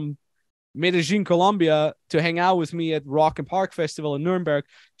in from Medellin, Colombia to hang out with me at Rock and Park Festival in Nuremberg.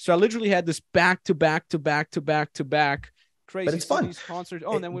 So I literally had this back to back crazy, but it's fun. Concerts.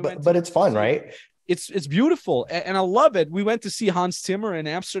 Oh, and then we went. But it's fun, right? It's beautiful, and I love it. We went to see Hans Zimmer in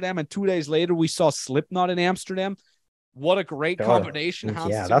Amsterdam, and 2 days later we saw Slipknot in Amsterdam. What a great combination!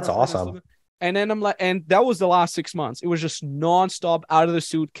 Hans Zimmer, that's awesome. And then I'm like, and that was the last 6 months. It was just nonstop out of the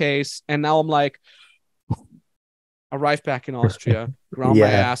suitcase, and now I'm like, arrived back in Austria, ground my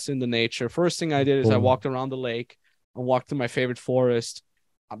ass in the nature. First thing I did is I walked around the lake. I walked to my favorite forest.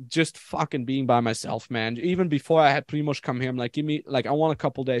 I'm just fucking being by myself, man. Even before I had Primoz come here, I'm like, I want a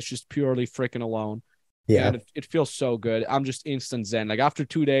couple days just purely freaking alone. Yeah. And it feels so good. I'm just instant zen. Like after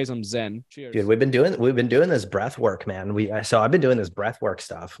 2 days, I'm zen. Cheers. Dude, we've been doing this breath work, man. So I've been doing this breath work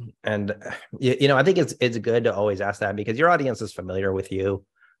stuff. And I think it's good to always ask that, because your audience is familiar with you,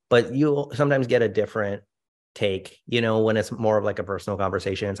 but you sometimes get a different take, when it's more of like a personal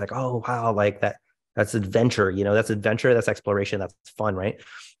conversation. It's like, oh wow, like that's adventure, that's adventure, that's exploration, that's fun, right?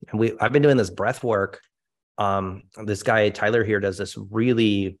 And I've been doing this breath work. This guy Tyler here does this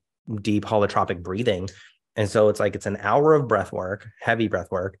really deep holotropic breathing, and so it's an hour of breath work, heavy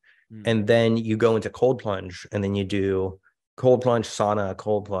breath work, and then you go into cold plunge, and then you do cold plunge sauna,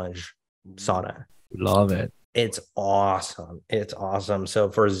 cold plunge sauna. Love it. It's awesome. So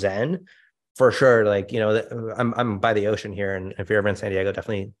for Zen, for sure, I'm by the ocean here, and if you're ever in San Diego,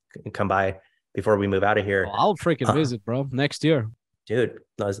 definitely come by before we move out of here. Oh, I'll freaking visit, bro, next year. Dude,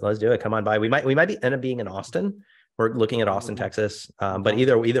 let's do it. Come on by. We might end up being in Austin. We're looking at Austin, Texas. But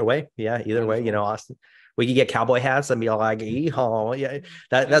either way, Austin. We could get cowboy hats and be like, "Yeehaw!" Yeah,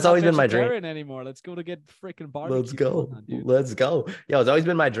 that's always been my dream. Anymore. Let's go to get freaking barbecue. Let's go. Yeah, it's always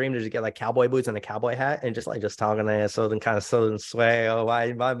been my dream to just get like cowboy boots and a cowboy hat and just talking to southern sway. Oh,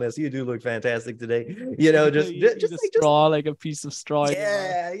 my miss, you do look fantastic today. Just straw, like a piece of straw.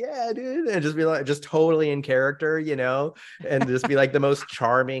 Yeah, dude, and just be like, just totally in character, and just be like the most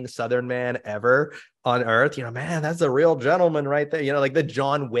charming Southern man ever on earth. Man, that's a real gentleman right there. Like the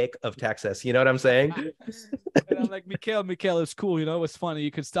John Wick of Texas. You know what I'm saying? And I'm like, Mikhail, it's cool. It's funny. You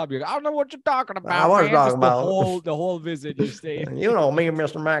can stop. You're like, I don't know what you're talking about. I was talking about the whole visit you stayed. Me,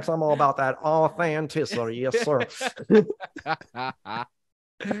 Mr. Max, I'm all about that authenticity. Yes, sir.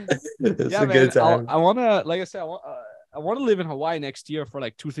 It's a good time. I want to, like I said, I want to live in Hawaii next year for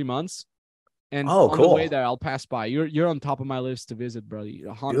like 2-3 months. And on the way there, I'll pass by. You're on top of my list to visit, brother.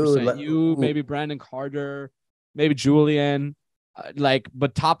 100%. You, maybe Brandon Carter, maybe Julian.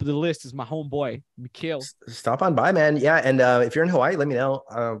 But top of the list is my homeboy, Mikhail. Stop on by, man. Yeah, and if you're in Hawaii, let me know.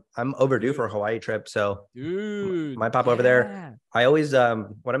 I'm overdue for a Hawaii trip, so dude, might pop over there. I always,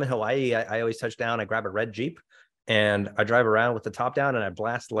 when I'm in Hawaii, I always touch down. I grab a red Jeep, and I drive around with the top down, and I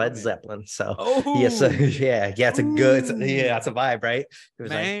blast Led Zeppelin. So yes, it's a good, it's a vibe, right? It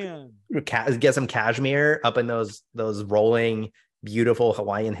was man, get some cashmere up in those rolling beautiful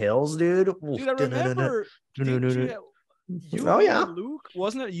Hawaiian hills, dude. Dude, I remember. Oh yeah, Luke,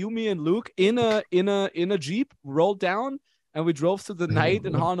 wasn't it you, me, and Luke in a Jeep rolled down, and we drove through the night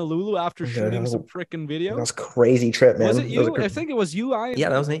in Honolulu after shooting some freaking video. That was a crazy trip, man. Was it you? I think it was you. Yeah,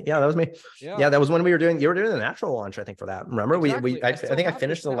 that was me. Yeah, that was me. Yeah, that was when you were doing the natural launch, I think, for that. Remember, exactly. I think I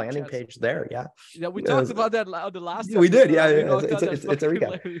finished the landing page there. Yeah. Yeah, we talked about that the last time. We did. Yeah, it's a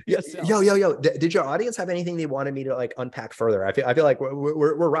recap. Yo. Did your audience have anything they wanted me to like unpack further? I feel like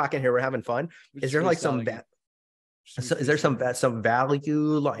we're rocking here. We're having fun. Is there like some is there some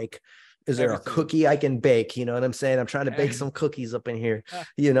value, like, is there everything. A cookie I can bake? You know what I'm saying? I'm trying to bake some cookies up in here.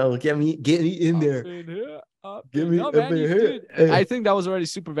 You know, get me in there. Get me up in here. I think that was already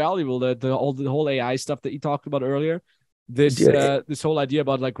super valuable. The whole AI stuff that you talked about earlier. This whole idea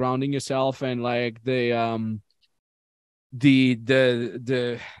about like grounding yourself and like the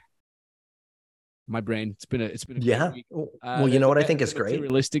my brain. It's been a great week. Well, you know what I think is great?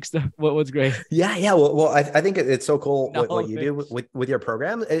 Realistic stuff. What's great? Yeah. Well, I think it's so cool what you do with your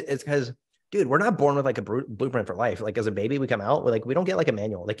program. It's because, dude, we're not born with like a blueprint for life. Like as a baby, we come out like we don't get like a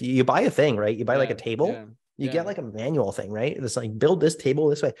manual. Like you buy a thing, right? You buy like a table. You get like a manual thing, right? It's like build this table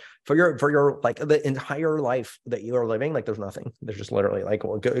this way for your like the entire life that you are living. Like there's nothing. There's just literally like,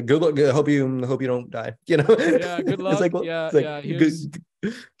 well, good luck. Hope you don't die. You know? Yeah. Good luck. It's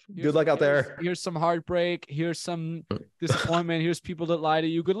like, good luck out there. Here's some heartbreak. Here's some disappointment. Here's people that lie to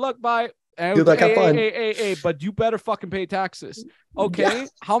you. Good luck. Bye. Good luck. Have fun. Hey, but you better fucking pay taxes. Okay.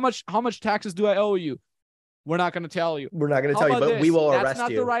 How much taxes do I owe you? We're not going to tell you. We're not going to tell you, but we will arrest you. That's not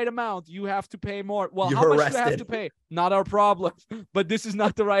the right amount. You have to pay more. Well, You're how much arrested. do I have to pay? Not our problem. But this is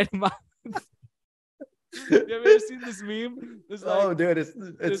not the right amount. Have you ever seen this meme? It's like, dude, it's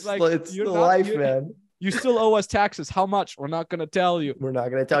the life, man. You still owe us taxes. How much? We're not going to tell you. We're not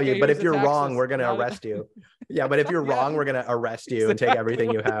going to tell you. But if you're wrong, we're going to arrest you. Yeah, but if you're wrong, we're going to arrest you and take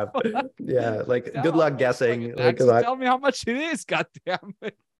everything you have. Yeah, like good luck guessing. Tell me how much it is. God damn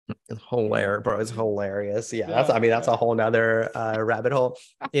it. It's hilarious, bro. It's hilarious. Yeah, that's a whole nother rabbit hole.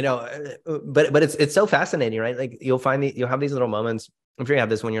 You know, but it's so fascinating, right? Like you'll have these little moments. I'm sure you have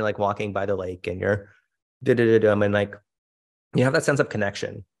this when you're like walking by the lake and you're and like you have that sense of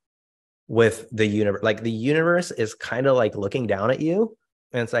connection with the universe. Like the universe is kind of like looking down at you,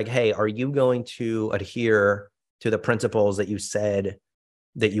 and it's like, hey, are you going to adhere to the principles that you said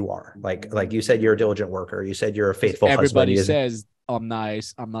that you are? Like you said, you're a diligent worker. You said you're a faithful husband. Everybody says I'm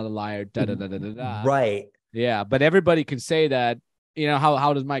nice. I'm not a liar. Right. Yeah, but everybody can say that. You know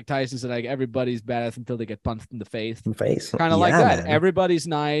how does Mike Tyson say like everybody's badass until they get punched in the face? Kind of like that. Man. Everybody's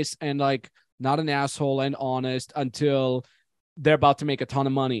nice and like not an asshole and honest until they're about to make a ton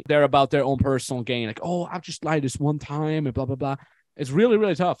of money. They're about their own personal gain. Like, oh, I've just lied this one time and blah, blah, blah. It's really,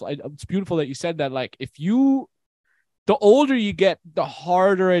 really tough. It's beautiful that you said that. Like the older you get, the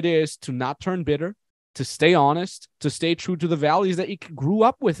harder it is to not turn bitter, to stay honest, to stay true to the values that you grew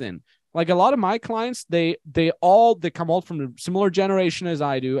up within. Like a lot of my clients, they come all from a similar generation as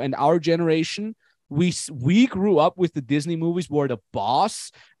I do. And our generation, we grew up with the Disney movies where the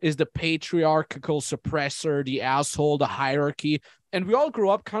boss is the patriarchal suppressor, the asshole, the hierarchy. And we all grew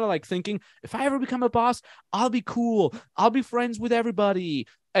up kind of like thinking, if I ever become a boss, I'll be cool. I'll be friends with everybody.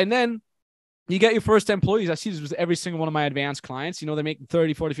 And then you get your first employees. I see this with every single one of my advanced clients. You know, they make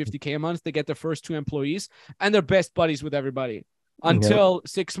 30, 40, 50K a month. They get their first 2 employees and they're best buddies with everybody. Until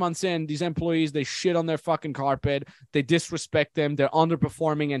 6 months in, these employees, they shit on their fucking carpet. They disrespect them. They're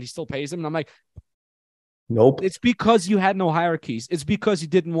underperforming and he still pays them. And I'm like, nope. It's because you had no hierarchies. It's because you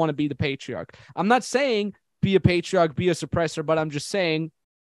didn't want to be the patriarch. I'm not saying be a patriarch, be a suppressor, but I'm just saying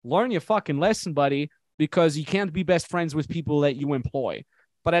learn your fucking lesson, buddy, because you can't be best friends with people that you employ.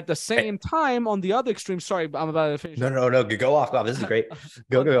 But at the same time, on the other extreme, sorry, I'm about to finish. No, go off. Wow, this is great.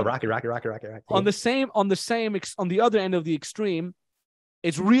 Go, rock it. On the other end of the extreme,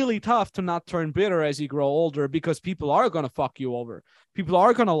 it's really tough to not turn bitter as you grow older because people are going to fuck you over. People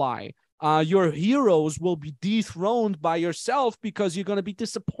are going to lie. Your heroes will be dethroned by yourself because you're going to be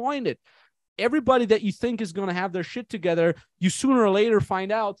disappointed. Everybody that you think is going to have their shit together, you sooner or later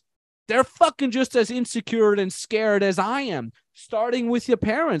find out they're fucking just as insecure and scared as I am. Starting with your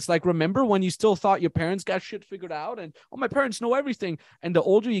parents. Like, remember when you still thought your parents got shit figured out and, oh, my parents know everything. And the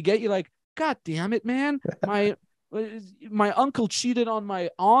older you get, you're like, God damn it, man. My uncle cheated on my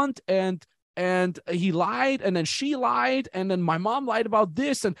aunt and he lied and then she lied and then my mom lied about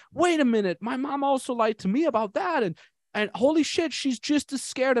this. And wait a minute, my mom also lied to me about that. And holy shit, she's just as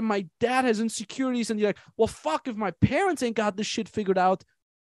scared and my dad has insecurities. And you're like, well, fuck, if my parents ain't got this shit figured out,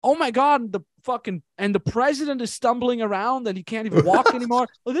 oh my God, the president is stumbling around and he can't even walk anymore.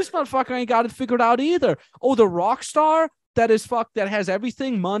 Well, this motherfucker ain't got it figured out either. Oh, the rock star? that has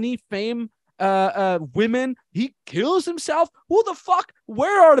everything, money, fame, women, he kills himself. Who the fuck?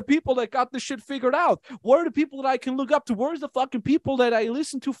 Where are the people that got this shit figured out? Where are the people that I can look up to? Where's the fucking people that I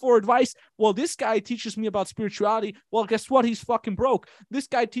listen to for advice? Well, this guy teaches me about spirituality. Well, guess what? He's fucking broke. This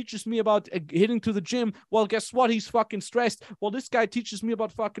guy teaches me about hitting to the gym. Well, guess what? He's fucking stressed. Well, this guy teaches me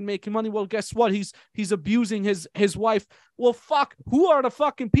about fucking making money. Well, guess what? He's abusing his wife. Well, fuck. Who are the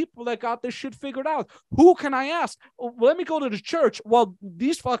fucking people that got this shit figured out? Who can I ask? Well, let me go to the church. Well,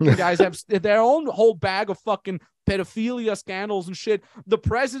 these fucking guys have their own whole bag of fucking pedophilia scandals and shit. The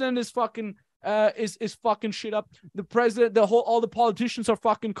president is fucking is fucking shit up. The president, all the politicians are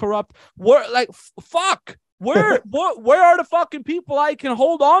fucking corrupt. Where fuck? Where are the fucking people I can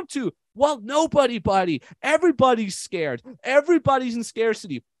hold on to? Well, nobody, buddy. Everybody's scared. Everybody's in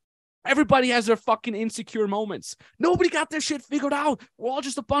scarcity. Everybody has their fucking insecure moments. Nobody got their shit figured out. We're all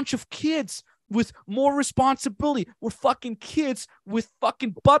just a bunch of kids with more responsibility. We're fucking kids with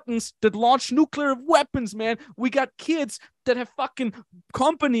fucking buttons that launch nuclear weapons, man. We got kids that have fucking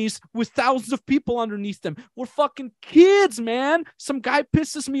companies with thousands of people underneath them. We're fucking kids, man. Some guy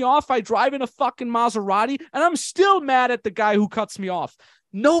pisses me off. I drive in a fucking Maserati, and I'm still mad at the guy who cuts me off.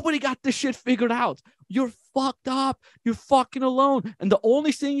 Nobody got this shit figured out. You're fucked up. You're fucking alone. And the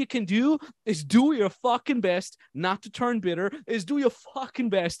only thing you can do is do your fucking best not to turn bitter, is do your fucking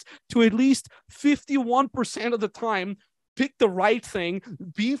best to at least 51% of the time pick the right thing,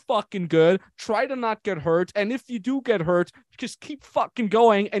 be fucking good, try to not get hurt. And if you do get hurt, just keep fucking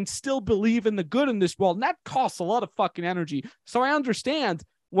going and still believe in the good in this world. And that costs a lot of fucking energy. So I understand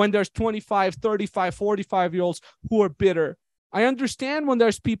when there's 25, 35, 45-year-olds who are bitter. I understand when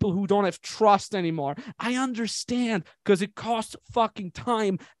there's people who don't have trust anymore. I understand because it costs fucking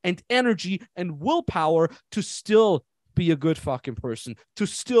time and energy and willpower to still be a good fucking person, to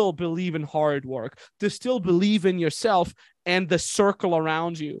still believe in hard work, to still believe in yourself and the circle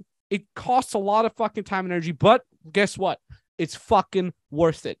around you. It costs a lot of fucking time and energy, but guess what? It's fucking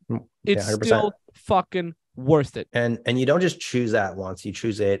worth it. It's 100%. Still fucking worth it. And you don't just choose that once, you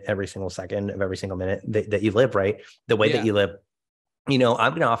choose it every single second of every single minute that you live, right? The way that you live. I'm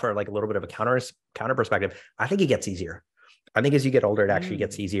going to offer like a little bit of a counter perspective. I think it gets easier. I think as you get older, it actually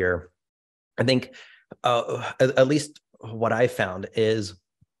gets easier. I think at least what I found is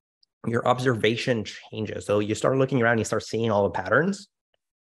your observation changes. So you start looking around, you start seeing all the patterns,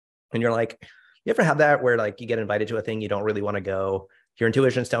 and you're like, you ever have that where like you get invited to a thing you don't really want to go, your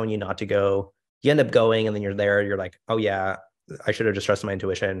intuition's telling you not to go, you end up going, and then you're there, you're like, oh yeah, I should have just trusted my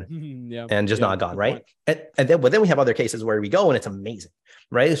intuition and just not gone, right? And then we have other cases where we go and it's amazing,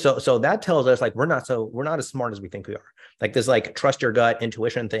 right? So that tells us like we're not as smart as we think we are. Like this like trust your gut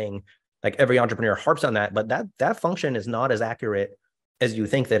intuition thing, like every entrepreneur harps on that, but that function is not as accurate as you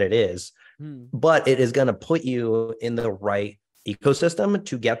think that it is. But it is going to put you in the right ecosystem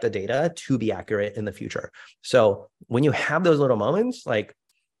to get the data to be accurate in the future. So when you have those little moments, like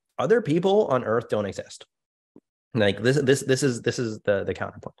other people on earth don't exist. Like this is the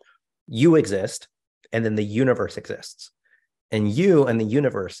counterpoint. You exist, and then the universe exists, and you and the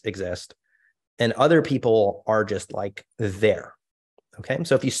universe exist, and other people are just like there. Okay,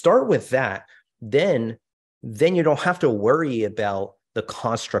 so if you start with that, then you don't have to worry about the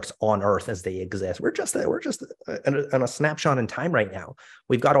constructs on Earth as they exist. We're just on a snapshot in time right now.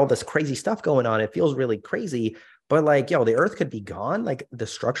 We've got all this crazy stuff going on. It feels really crazy. But like, the Earth could be gone. Like the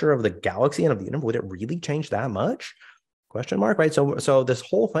structure of the galaxy and of the universe, would it really change that much? Question mark, right? So this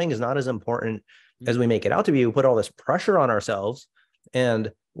whole thing is not as important as we make it out to be. We put all this pressure on ourselves.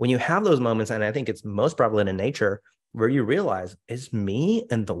 And when you have those moments, and I think it's most prevalent in nature, where you realize it's me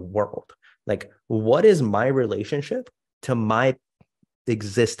and the world. Like, what is my relationship to my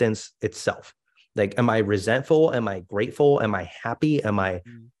existence itself? Like, am I resentful? Am I grateful? Am I happy? Am I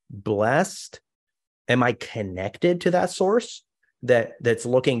blessed? Am I connected to that source that's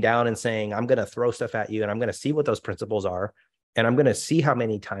looking down and saying, I'm going to throw stuff at you and I'm going to see what those principles are. And I'm going to see how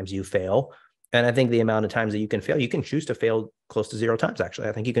many times you fail. And I think the amount of times that you can fail, you can choose to fail close to 0 times. Actually,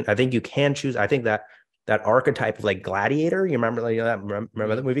 I think you can choose. I think that archetype of like Gladiator, you remember,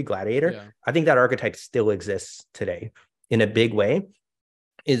 remember the movie Gladiator? Yeah. I think that archetype still exists today in a big way,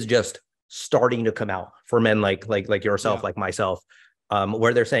 is just starting to come out for men like yourself, like myself.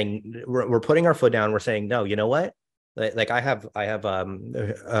 Where they're saying we're putting our foot down. We're saying, no, you know what? Like I have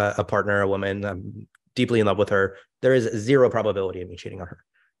a partner, a woman. I'm deeply in love with her. There is 0 probability of me cheating on her.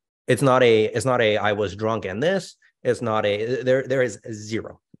 It's not a I was drunk and this. It's not a there is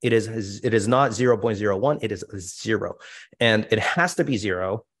 0. It is not 0.01. It is 0, and it has to be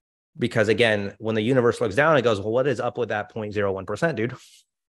 0 because again, when the universe looks down, it goes, well, what is up with that 0.01%, dude?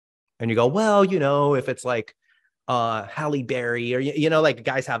 And you go, well, if it's like Halle Berry, or like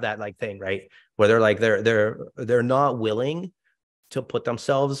guys have that like thing, right? Where they're like they're not willing to put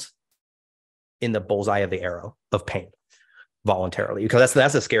themselves in the bullseye of the arrow of pain voluntarily, because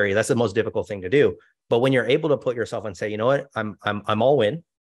that's the most difficult thing to do. But when you're able to put yourself and say, you know what, I'm all in,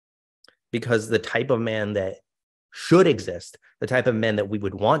 because the type of man that should exist, the type of men that we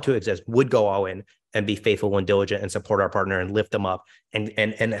would want to exist, would go all in and be faithful and diligent and support our partner and lift them up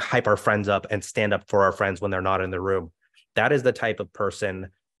and hype our friends up and stand up for our friends when they're not in the room. That is the type of person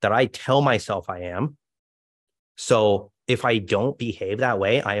that I tell myself I am. So if I don't behave that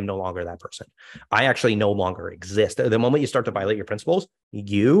way, I am no longer that person. I actually no longer exist. The moment you start to violate your principles,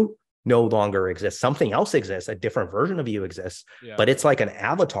 you no longer exists. Something else exists. A different version of you exists, but it's like an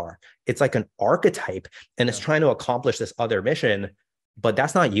avatar. It's like an archetype, and it's trying to accomplish this other mission, but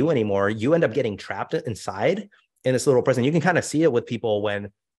that's not you anymore. You end up getting trapped inside in this little person. You can kind of see it with people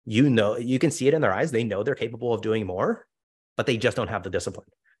when you can see it in their eyes. They know they're capable of doing more, but they just don't have the discipline,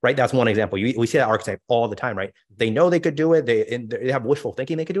 right? That's one example. We see that archetype all the time, right? They know they could do it. They have wishful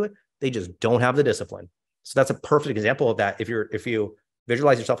thinking they could do it. They just don't have the discipline. So that's a perfect example of that. If you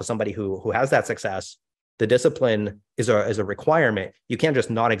visualize yourself as somebody who has that success, the discipline is a requirement. You can't just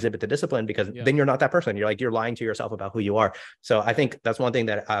not exhibit the discipline, because then you're not that person. You're lying to yourself about who you are. So I think that's one thing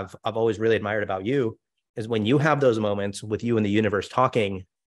that I've always really admired about you, is when you have those moments with you and the universe talking,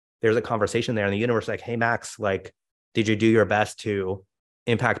 there's a conversation there, and the universe is like, hey, Max, like, did you do your best to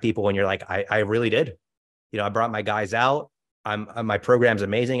impact people? And you're like, I really did. I brought my guys out. My program's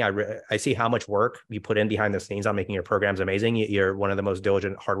amazing. I see how much work you put in behind the scenes on making your programs amazing. You're one of the most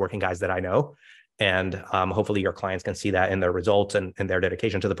diligent, hardworking guys that I know. And hopefully your clients can see that in their results and their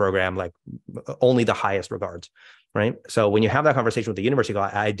dedication to the program, like only the highest regards, right? So when you have that conversation with the universe, you go,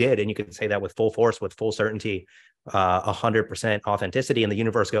 I did. And you can say that with full force, with full certainty, 100% authenticity. And the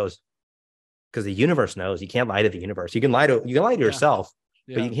universe goes, because the universe knows you can't lie to the universe. You can lie to yourself,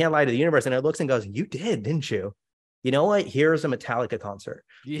 but you can't lie to the universe. And it looks and goes, you did, didn't you? You know what? Here's a Metallica concert.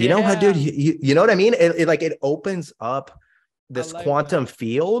 You know what, dude? You know what I mean? It opens up this quantum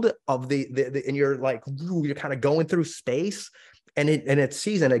field of the and you're like, you're kind of going through space, and it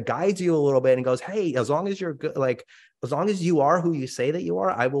sees and it guides you a little bit and goes, hey, as long as you're good, like as long as you are who you say that you are,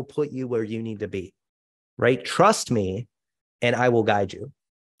 I will put you where you need to be, right? Trust me, and I will guide you.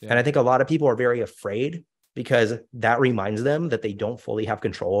 And I think a lot of people are very afraid, because that reminds them that they don't fully have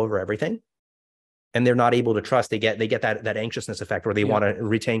control over everything. And they're not able to trust. They get that anxiousness effect where they want to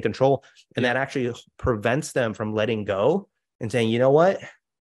retain control. And that actually prevents them from letting go and saying, you know what,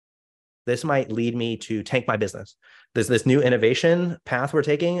 this might lead me to tank my business. This new innovation path we're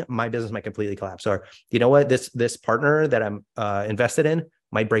taking, my business might completely collapse. Or, you know what, this partner that I'm invested in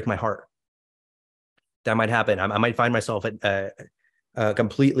might break my heart. That might happen. I might find myself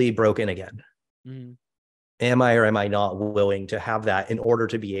completely broken again. Mm-hmm. Am I or am I not willing to have that in order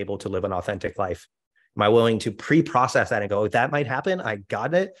to be able to live an authentic life? Am I willing to pre-process that and go, that might happen, I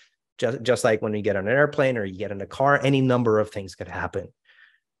got it. Just like when you get on an airplane or you get in a car, any number of things could happen.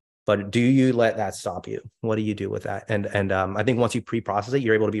 But do you let that stop you? What do you do with that? And I think once you pre-process it,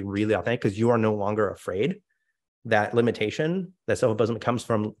 you're able to be really authentic, because you are no longer afraid. That limitation, that self-abasement comes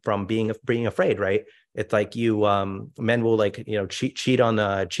from being afraid, right? It's like men will cheat on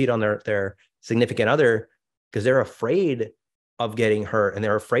their significant other, because they're afraid of getting hurt, and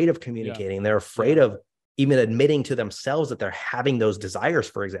they're afraid of communicating. Yeah. They're afraid of even admitting to themselves that they're having those desires,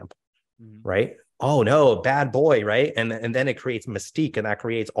 for example, right? Oh no, bad boy, right? And then it creates mystique, and that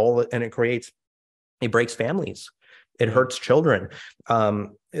creates it breaks families. It hurts children.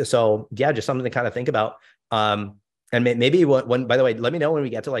 So yeah, just something to kind of think about. And maybe when, by the way, let me know when we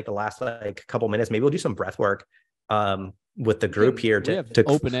get to like the last couple minutes, maybe we'll do some breath work with the group here to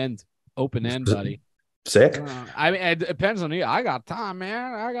open end, buddy. Sick. I mean, it depends on you. I got time,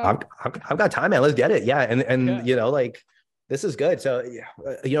 man. I've got time, man. Let's get it. Yeah. And like, this is good. So,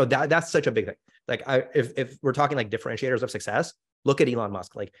 that's such a big thing. Like if we're talking like differentiators of success, look at Elon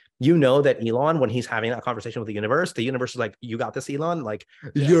Musk. Like, that Elon, when he's having that conversation with the universe is like, you got this, Elon. Like,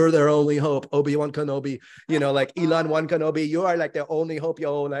 you're their only hope. Obi-Wan Kenobi, like Elon 1 Kenobi, you are like the only hope,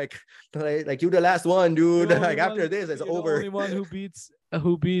 yo. Like you the last one, dude. Like after this, it's over. The only one who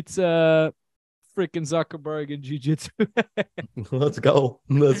beats freaking Zuckerberg in jiu-jitsu. Let's go.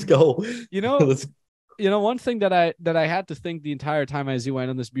 One thing that I had to think the entire time as you went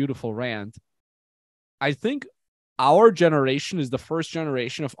on this beautiful rant, I think our generation is the first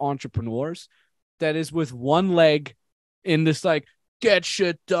generation of entrepreneurs that is with one leg in this like get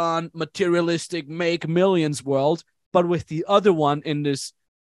shit done, materialistic, make millions world, but with the other one in this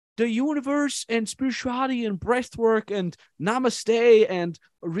the universe and spirituality and breathwork and namaste and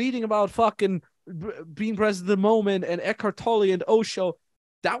reading about fucking being present in the moment and Eckhart Tolle and Osho.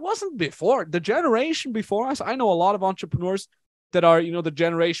 That wasn't before. The generation before us, I know a lot of entrepreneurs that are, the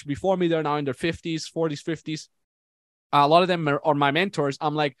generation before me, they're now in their 50s, 40s, 50s. A lot of them are my mentors.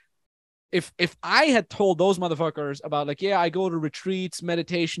 I'm like, if I had told those motherfuckers about like, yeah, I go to retreats,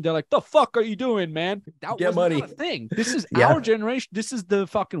 meditation, they're like, the fuck are you doing, man? That was not a thing. This is our generation. This is the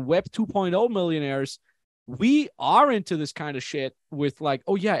fucking Web 2.0 millionaires. We are into this kind of shit with like,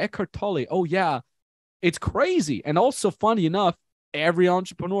 oh yeah, Eckhart Tolle. Oh yeah, it's crazy. And also, funny enough, every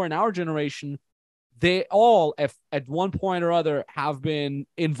entrepreneur in our generation, they all, at one point or other, have been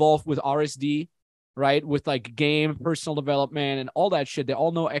involved with RSD, right? With like game, personal development, and all that shit. They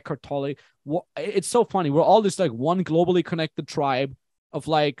all know Eckhart Tolle. It's so funny. We're all this like one globally connected tribe of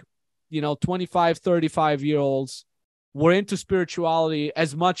like, 25, 35-year-olds. We're into spirituality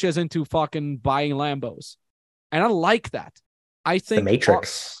as much as into fucking buying Lambos. And I like that. I think the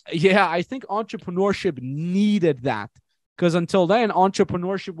Matrix. I think entrepreneurship needed that. Because until then,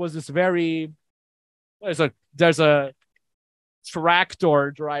 entrepreneurship was this very, there's a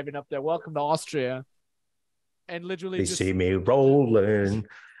tractor driving up there. Welcome to Austria. And literally they see me rolling.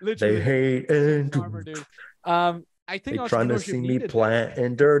 They hate and farmer, dude. I think they're trying to see me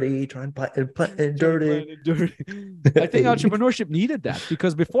planting dirty, trying planting dirty. I think entrepreneurship needed that,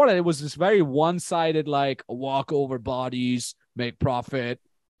 because before that it was this very one-sided, like walk over bodies, make profit.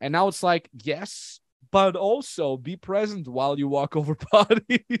 And now it's like, yes, but also be present while you walk over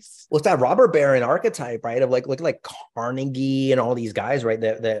bodies. Well, it's that robber baron archetype, right? Of like, look like Carnegie and all these guys, right?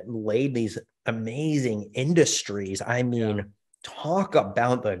 That laid these amazing industries. I mean, talk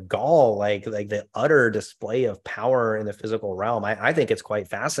about the gall, like the utter display of power in the physical realm. I think it's quite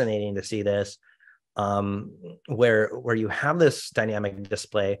fascinating to see this, where you have this dynamic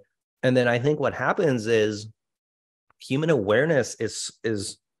display. And then I think what happens is human awareness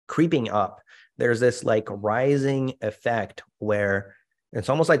is creeping up. There's this like rising effect where it's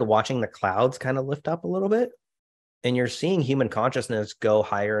almost like watching the clouds kind of lift up a little bit, and you're seeing human consciousness go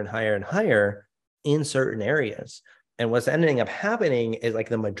higher and higher and higher in certain areas. And what's ending up happening is like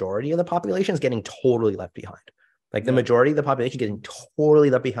the majority of the population is getting totally left behind. Like the majority of the population getting totally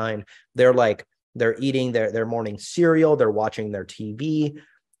left behind. They're eating their morning cereal, they're watching their TV,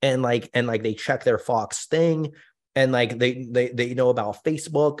 and they check their Fox thing. And like they know about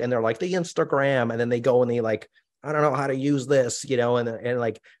Facebook, and they're like the Instagram, and then they go and they like, I don't know how to use this, and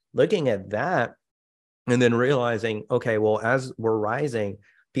like looking at that and then realizing, okay, well, as we're rising,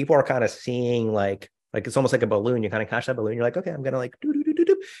 people are kind of seeing like it's almost like a balloon. You kind of catch that balloon. You're like, okay, I'm going to like do.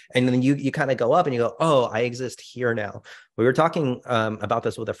 And then you kind of go up and you go, oh, I exist here now. We were talking about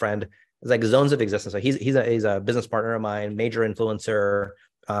this with a friend. It's like zones of existence. So he's a business partner of mine, major influencer.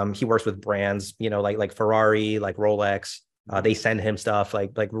 He works with brands, like Ferrari, like Rolex. They send him stuff,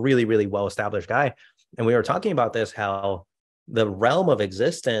 like really, really well-established guy. And we were talking about this, how the realm of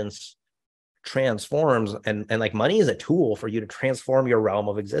existence transforms, and like money is a tool for you to transform your realm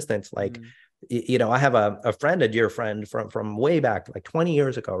of existence. Like, I have a friend, a dear friend from way back, like 20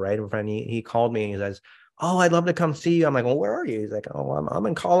 years ago, right? A friend, he called me and he says, oh, I'd love to come see you. I'm like, well, where are you? He's like, oh, I'm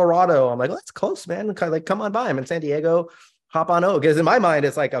in Colorado. I'm like, well, that's close, man. Like, come on by. I'm in San Diego. Hop on over. Because in my mind,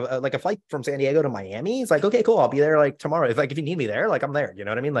 it's like a flight from San Diego to Miami. It's like, okay, cool. I'll be there like tomorrow. If you need me there, like I'm there. You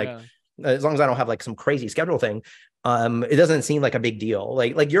know what I mean? Like, as long as I don't have like some crazy schedule thing, it doesn't seem like a big deal.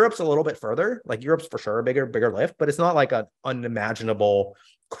 Like Europe's a little bit further. Like Europe's for sure a bigger lift, but it's not like an unimaginable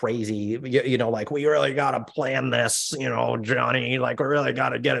crazy, like we really got to plan this, Johnny, like we really got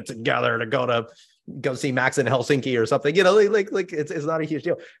to get it together to go see Max in Helsinki or something, like it's not a huge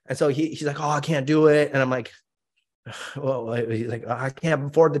deal. And so she's like, oh, I can't do it. And I'm like, well, he's like, I can't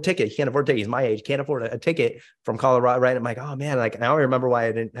afford the ticket. He can't afford a ticket. He's my age, can't afford a ticket from Colorado, right? I'm like, oh man, like now I remember why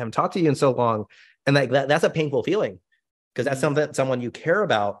I haven't talked to you in so long. And like that's a painful feeling, because that's someone you care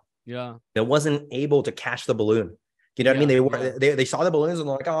about, that wasn't able to catch the balloon. You know what I mean? They saw the balloons and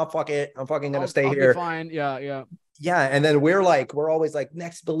they're like, oh, fuck it, I'm fucking gonna stay here. Fine. Yeah. And then we're always like,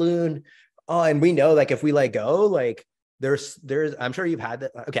 next balloon. Oh, and we know like if we let go, like there's I'm sure you've had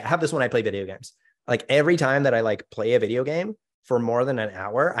that. Okay, I have this when I play video games. Like every time that I like play a video game for more than an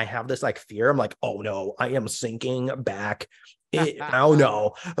hour, I have this like fear. I'm like, oh no, I am sinking back. Oh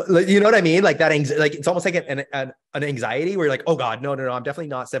no, you know what I mean? Like that like it's almost like an anxiety where you're like, oh god, no, I'm definitely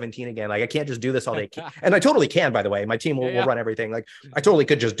not 17 again. Like I can't just do this all day. And I totally can, by the way. My team will run everything. Like I totally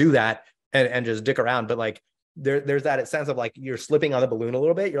could just do that and just dick around. But like there's that sense of like you're slipping on the balloon a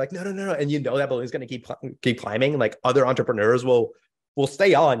little bit. You're like, no, and that balloon's going to keep climbing. Like other entrepreneurs will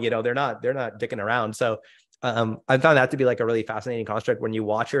stay on. They're not dicking around. So I found that to be like a really fascinating construct when you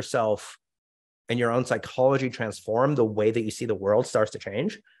watch yourself and your own psychology transform, the way that you see the world starts to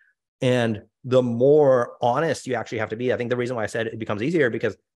change. And the more honest you actually have to be, I think the reason why I said it becomes easier,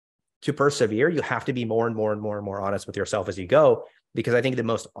 because to persevere, you have to be more and more and more and more honest with yourself as you go. Because I think the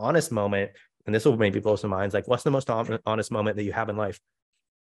most honest moment, and this will maybe blow some minds, like, what's the most honest moment that you have in life?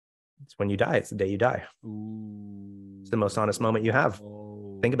 It's when you die. It's the day you die. Ooh. It's the most honest moment you have.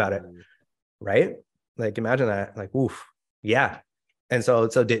 Oh. Think about it, right? Like, imagine that. Like, oof, yeah. And so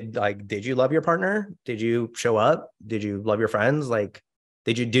did you love your partner? Did you show up? Did you love your friends? Like,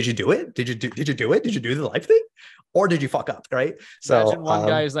 did you do it? Did you do it? Did you do the life thing? Or did you fuck up? Right. So imagine one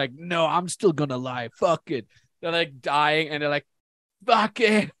guy is like, no, I'm still gonna lie. Fuck it. They're like dying and they're like, fuck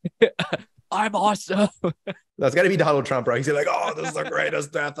it. I'm awesome. That's got to be Donald Trump, right? He's like, oh, this is the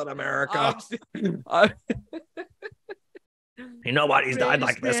greatest death in America. Nobody's died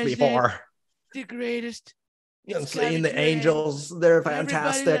like this before. The greatest. You've seen the angels. They're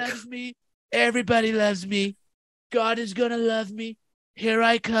fantastic. Everybody loves me. Everybody loves me. God is going to love me. Here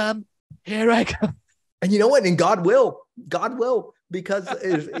I come. Here I come. And you know what? And God will, because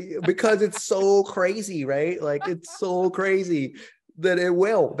it's so crazy, right? Like, it's so crazy that it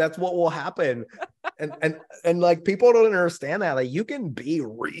will. That's what will happen. And like, people don't understand that. Like, you can be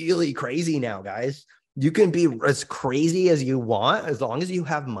really crazy now, guys. You can be as crazy as you want. As long as you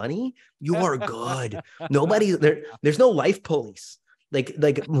have money, you are good. Nobody's there. There's no life police.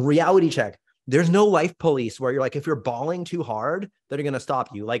 Like reality check. There's no life police where you're like, if you're balling too hard, they're going to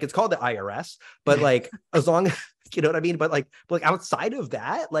stop you. Like, it's called the IRS, but like, as long as, you know what I mean? But like outside of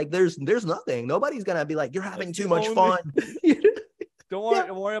that, like, there's nothing. Nobody's going to be like, you're having too much fun.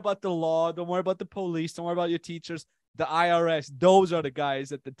 Don't worry about the law. Don't worry about the police. Don't worry about your teachers. The IRS, those are the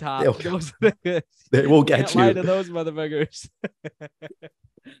guys at the top. They will get you. Lie to those motherfuckers.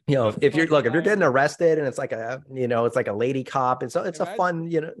 You know, if you're getting arrested and it's like a lady cop, and so it's a fun,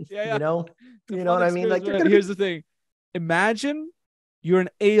 you know what I mean? Like, here's the thing. Imagine you're an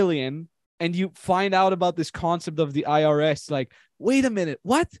alien and you find out about this concept of the IRS. Like, wait a minute,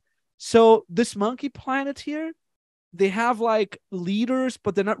 what? So this monkey planet here, they have like leaders,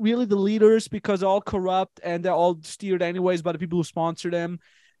 but they're not really the leaders because they're all corrupt and they're all steered anyways by the people who sponsor them.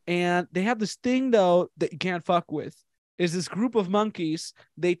 And they have this thing though that you can't fuck with. Is this group of monkeys?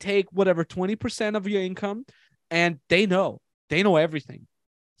 They take whatever 20% of your income, and they know everything.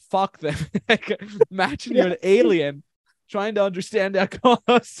 Fuck them. Like, imagine you're an alien trying to understand that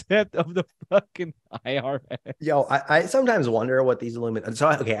concept of the fucking IRS. Yo, I sometimes wonder what these Illuminati. So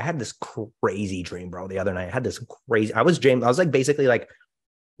I had this crazy dream, bro, the other night. I had this crazy. I was like basically like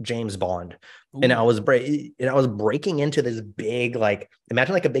James Bond. Ooh. And I was breaking into this big, like,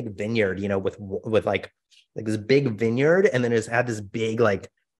 imagine like a big vineyard, you know, with like this big vineyard, and then it's had this big like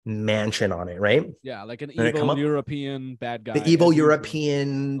mansion on it, right? Yeah, like an evil European bad guy. The evil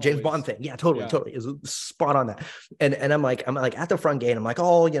European James Bond thing. Yeah, totally. Is spot on that. And I'm like at the front gate. I'm like,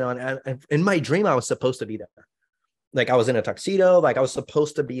 oh, you know, and in my dream, I was supposed to be there. Like, I was in a tuxedo. Like, I was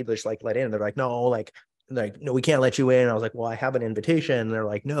supposed to be just like let in. And they're like, no, no, we can't let you in. I was like, well, I have an invitation. And they're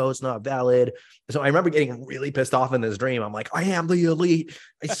like, no, it's not valid. So I remember getting really pissed off in this dream. I'm like, I am the elite.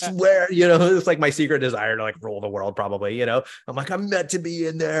 I swear, you know, it's like my secret desire to like rule the world, probably, you know. I'm like, I'm meant to be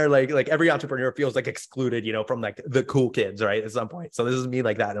in there. Like every entrepreneur feels like excluded, you know, from like the cool kids, right? At some point. So this is me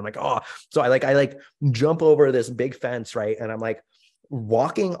like that. And I'm like, oh, so I jump over this big fence, right? And I'm like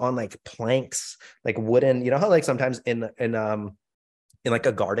walking on like planks, like wooden, you know how like sometimes in like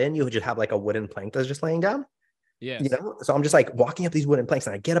a garden, you would just have like a wooden plank that's just laying down. Yeah. You know, so I'm just like walking up these wooden planks,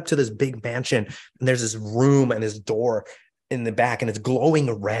 and I get up to this big mansion, and there's this room and this door in the back, and it's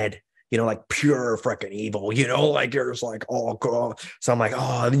glowing red, you know, like pure freaking evil, you know, like you're just like, oh God. So I'm like,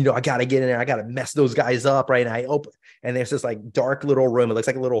 oh, you know, I got to get in there. I got to mess those guys up. Right. And I open, and there's this like dark little room. It looks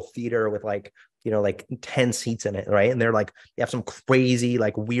like a little theater with like, you know, like 10 seats in it. Right. And they're like, you have some crazy,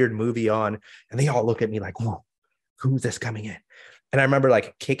 like weird movie on, and they all look at me like, whoa, who's this coming in? And I remember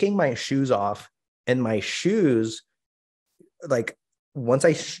like kicking my shoes off, and my shoes, like once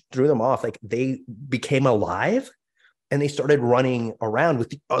I threw them off, like they became alive, and they started running around with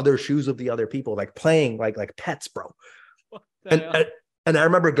the other shoes of the other people, like playing like pets, bro. And I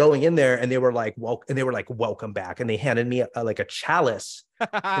remember going in there, and they were like, welcome back. And they handed me like a chalice.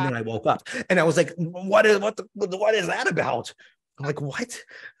 And then I woke up, and I was like, what is that about? I'm like, what?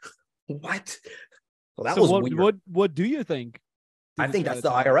 Well, that was weird. What do you think? I think that's the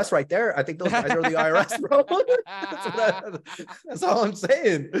IRS right there. I think those guys are the IRS, bro. That's all I'm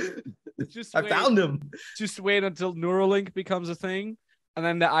saying. I found them. Just wait until Neuralink becomes a thing, and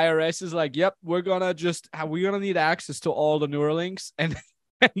then the IRS is like, "Yep, we're gonna need access to all the Neuralinks," and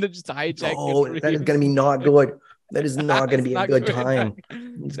they just hijack. Oh, that is gonna be not good. That is not gonna be a good time.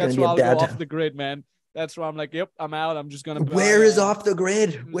 It's That's gonna be a bad time. Off the grid, man. That's why I'm like, yep, I'm out. I'm just gonna. Where is off the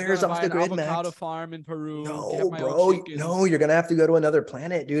grid? Where is off the grid, avocado Max? farm in Peru. No, bro. No, you're gonna have to go to another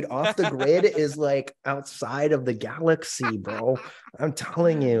planet, dude. Off the grid is like outside of the galaxy, bro. I'm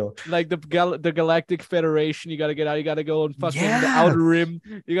telling you. Like the Galactic Federation, you gotta get out. You gotta go and fucking the Yeah. Outer Rim.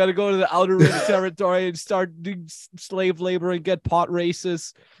 You gotta go to the Outer Rim territory and start doing slave labor and get pot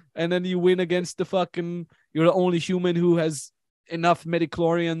races, and then you win against the fucking. You're the only human who has enough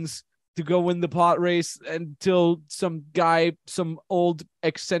midichlorians to go win the pot race until some old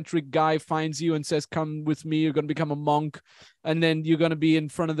eccentric guy finds you and says, come with me, you're going to become a monk. And then you're going to be in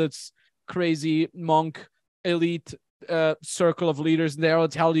front of this crazy monk elite circle of leaders. And they'll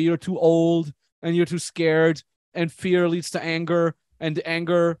tell you you're too old and you're too scared, and fear leads to anger, and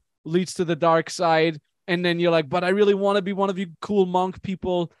anger leads to the dark side. And then you're like, but I really want to be one of you cool monk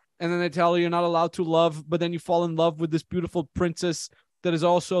people. And then they tell you you're not allowed to love, but then you fall in love with this beautiful princess that is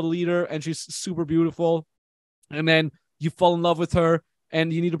also a leader, and she's super beautiful. And then you fall in love with her,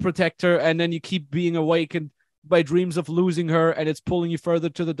 and you need to protect her, and then you keep being awakened by dreams of losing her, and it's pulling you further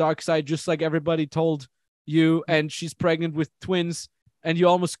to the dark side, just like everybody told you. And she's pregnant with twins, and you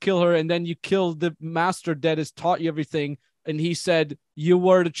almost kill her, and then you kill the master that has taught you everything. And he said, you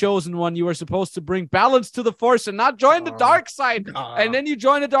were the chosen one. You were supposed to bring balance to the force and not join the dark side. And then you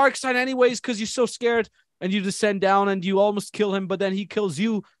join the dark side anyways because you're so scared. And you descend down and you almost kill him, but then he kills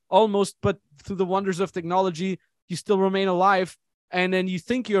you almost. But through the wonders of technology, you still remain alive. And then you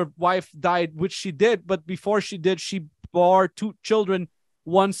think your wife died, which she did. But before she did, she bore 2 children,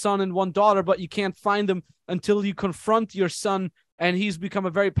 1 son and 1 daughter. But you can't find them until you confront your son. And he's become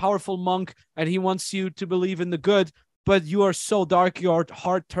a very powerful monk. And he wants you to believe in the good. But you are so dark, your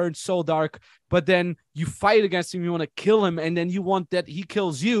heart turns so dark. But then you fight against him, you want to kill him, and then you want that he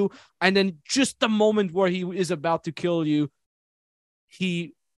kills you. And then just the moment where he is about to kill you,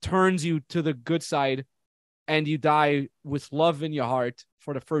 he turns you to the good side, and you die with love in your heart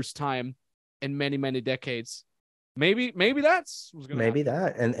for the first time in many, many decades. Maybe that's what's gonna happen.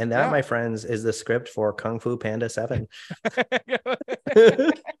 That. And that, my friends, is the script for Kung Fu Panda 7.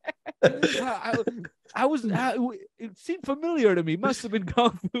 It seemed familiar to me. Must have been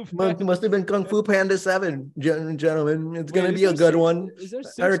Kung Fu Panda. Must have been Kung Fu Panda 7, gentlemen. It's going to be a good one.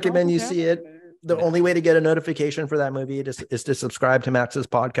 I recommend you see it. The only way to get a notification for that movie is to subscribe to Max's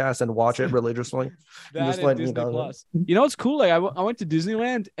podcast and watch it religiously. Just Disney Plus. You know, it's cool. Like I went to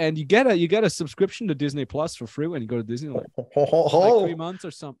Disneyland, and you get a subscription to Disney Plus for free when you go to Disneyland. Like 3 months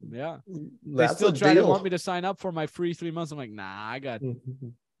or something. Yeah. They still try to want me to sign up for my free 3 months. I'm like, nah, I got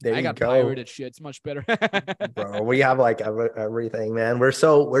pirated shit. It's much better. Bro, we have like everything, man. We're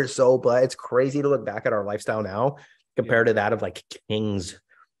so but it's crazy to look back at our lifestyle now compared to that of like kings.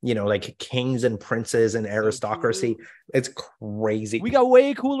 You know, like kings and princes and aristocracy. It's crazy. We got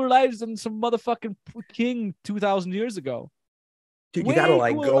way cooler lives than some motherfucking king 2,000 years ago. Dude, you gotta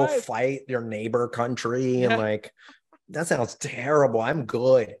like go fight your neighbor country and like that sounds terrible. I'm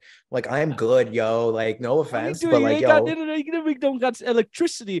good. Like I'm good, yo. Like no offense, but like you don't got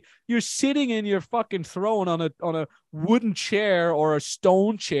electricity. You're sitting in your fucking throne on a wooden chair or a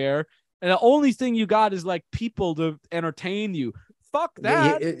stone chair, and the only thing you got is like people to entertain you. Fuck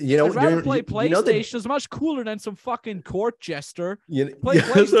that. You know, I'd rather play PlayStation. It's much cooler than some fucking court jester. That's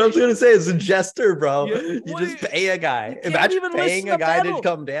what I was gonna say. It's a jester, bro. You just pay a guy. Imagine paying a guy to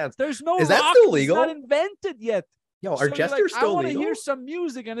come dance. There's no. Is that still legal? It's not invented yet. Yo, are jesters still legal? I want to hear some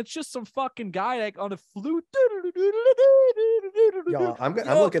music, and it's just some fucking guy like on a flute. Yo, I'm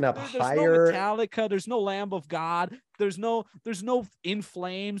looking up higher. There's no Metallica. There's no Lamb of God. There's no In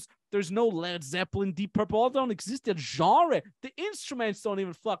Flames. There's no Led Zeppelin, Deep Purple. All don't exist yet. Genre. The instruments don't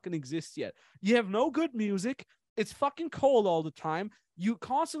even fucking exist yet. You have no good music. It's fucking cold all the time. You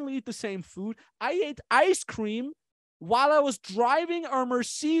constantly eat the same food. I ate ice cream while I was driving a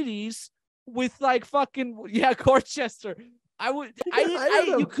Mercedes with like fucking Corchester.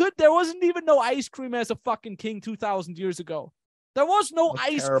 There wasn't even no ice cream as a fucking king 2,000 years ago. There was no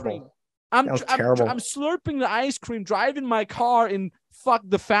ice cream. I'm slurping the ice cream, driving my car in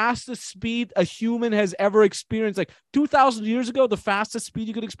the fastest speed a human has ever experienced. Like 2,000 years ago, the fastest speed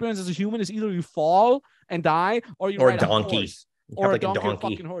you could experience as a human is either you fall and die or you ride a horse. Or a donkey or a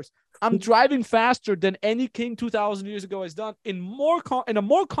fucking horse. I'm driving faster than any king 2,000 years ago has done in a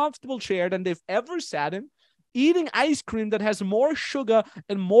more comfortable chair than they've ever sat in, eating ice cream that has more sugar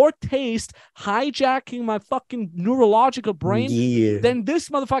and more taste, hijacking my fucking neurological brain than this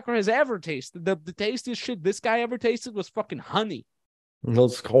motherfucker has ever tasted. The tastiest shit this guy ever tasted was fucking honey.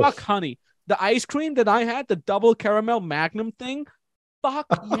 Fuck honey. The ice cream that I had, the double caramel magnum thing, fuck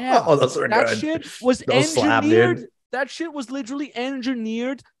yeah. Oh, those are that good. Shit was engineered. That shit was literally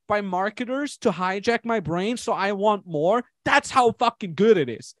engineered by marketers to hijack my brain, so I want more. That's how fucking good it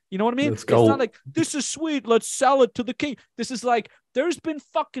is. You know what I mean? Let's go. It's not like, this is sweet, let's sell it to the king. This is like, there's been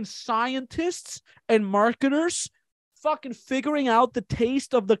fucking scientists and marketers fucking figuring out the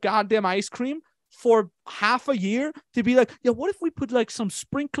taste of the goddamn ice cream for half a year to be like, yeah, what if we put like some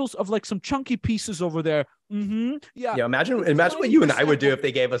sprinkles of like some chunky pieces over there? Yeah. Yeah, imagine what you and I would do if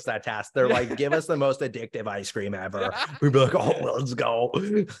they gave us that task. They're like, give us the most addictive ice cream ever. We'd be like, oh, well, let's go.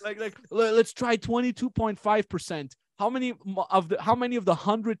 Like let's try 22.5%. How many of the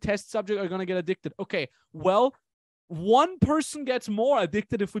 100 test subjects are going to get addicted? Okay, well, one person gets more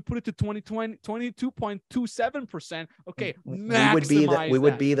addicted if we put it to 22.27%. Okay, we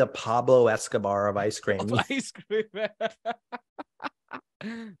would be the Pablo Escobar of ice cream. Ice cream.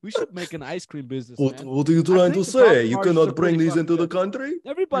 We should make an ice cream business. What are you trying to say? You cannot bring these into the country?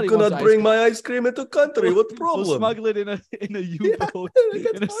 Everybody you cannot bring my ice cream into the country. What problem? We'll smuggle it in a U-boat,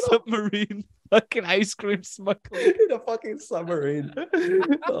 in a submarine. Fucking ice cream smuggling. In a fucking submarine.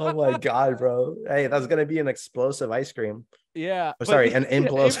 Oh my God, bro. Hey, that's going to be an explosive ice cream. Yeah. Oh, sorry, an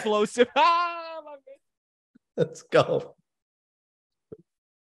implosive. Implosive. Let's go.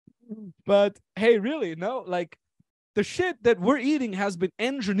 But hey, really, no, like, the shit that we're eating has been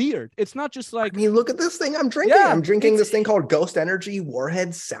engineered. It's not just like, I mean, look at this thing I'm drinking. Yeah, I'm drinking this thing called Ghost Energy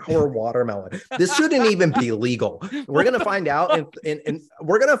Warhead Sour Watermelon. This shouldn't even be legal. We're gonna find out, and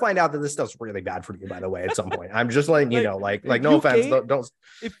we're gonna find out that this stuff's really bad for you. By the way, at some point, I'm just letting you know. Like no offense, don't.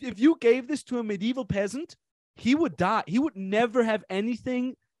 If you gave this to a medieval peasant, he would die. He would never have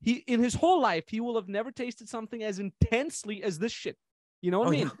anything. In his whole life, he will have never tasted something as intensely as this shit. You know what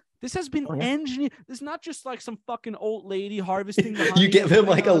I mean? Yeah. This has been engineered. This is not just like some fucking old lady harvesting the honey. You give him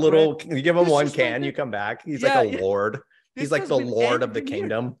like a little, you give him one can, you come back. He's like a lord. He's like the lord of the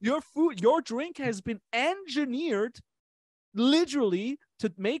kingdom. Your food, your drink has been engineered literally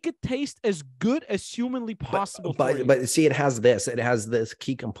to make it taste as good as humanly possible. But see, it has this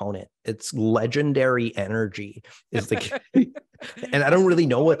key component. It's legendary energy is the and I don't really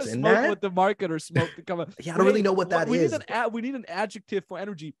know what's in that. What the marketer smoked to come up. Yeah, I don't really know what that is. We need an adjective for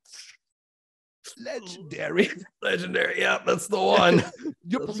energy. Legendary. Legendary. Yeah, that's the one.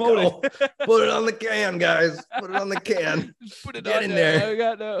 You're promoted. Put it on the can, guys. Put it on the can. Just put it Get on in there. I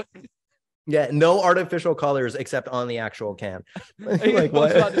got no. Yeah, no artificial colors except on the actual can. Like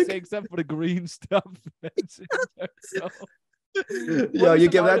what? I was about to say, except for the green stuff. Yeah, you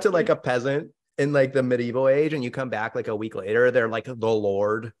give that to like a peasant in like the medieval age, and you come back like a week later, they're like the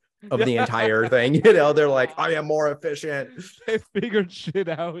lord of the entire thing. You know, they're like, I am more efficient. They figured shit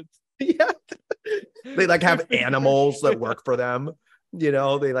out. Yeah, they like have animals that work for them. You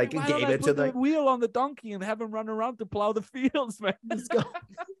know, they like gave it to the wheel on the donkey and have him run around to plow the fields, man. Let's go.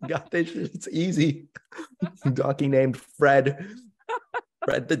 God, it's easy. Donkey named Fred.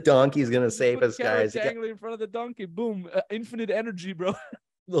 Fred the donkey is gonna save us, guys. Dangling in front of the donkey, boom! Infinite energy, bro.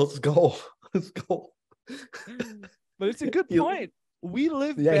 Let's go. Let's go. But it's a good point. We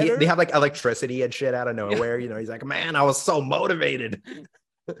live better. They have like electricity and shit out of nowhere. You know, he's like, man, I was so motivated.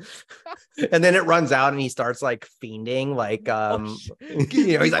 And then it runs out and he starts like fiending, like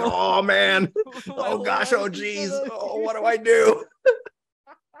you know, he's like, oh man, oh gosh, oh geez, oh what do I do?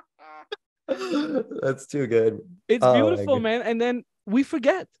 That's too good. It's beautiful, man. And then we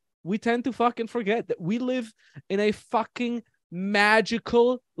tend to fucking forget that we live in a fucking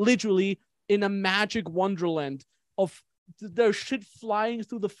magical, literally in a magic wonderland of there's shit flying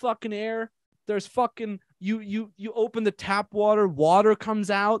through the fucking air. There's fucking you open the tap water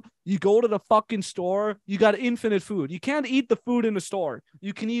comes out. You go to the fucking store, you got infinite food. You can't eat the food in the store.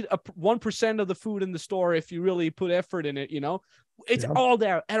 You can eat 1% of the food in the store if you really put effort in it, you know? It's all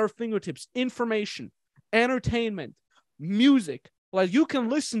there at our fingertips. Information, entertainment, music. Like you can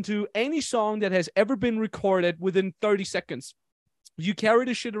listen to any song that has ever been recorded within 30 seconds. You carry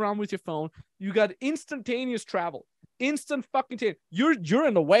the shit around with your phone. You got instantaneous travel. Instant fucking you're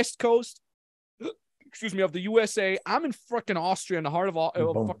in the West Coast. Excuse me, of the USA. I'm in fucking Austria, in the heart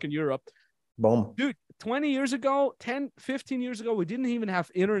of fucking Europe. Boom. Dude, 20 years ago, 10, 15 years ago, we didn't even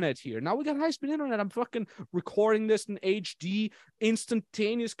have internet here. Now we got high-speed internet. I'm fucking recording this in HD,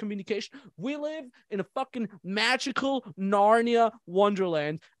 instantaneous communication. We live in a fucking magical Narnia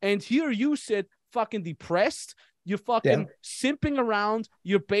wonderland. And here you sit fucking depressed. You're fucking simping around.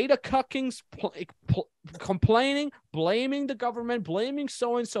 You're beta cucking, complaining, blaming the government, blaming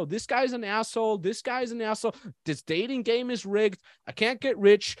so-and-so. This guy's an asshole. This guy's an asshole. This dating game is rigged. I can't get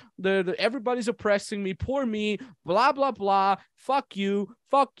rich. Everybody's oppressing me. Poor me. Blah, blah, blah. Fuck you.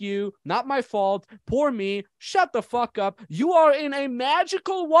 Fuck you. Not my fault. Poor me. Shut the fuck up. You are in a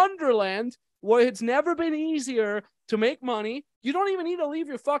magical wonderland where it's never been easier to make money. You don't even need to leave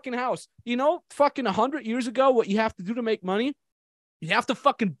your fucking house. You know, fucking 100 years ago, what you have to do to make money? You have to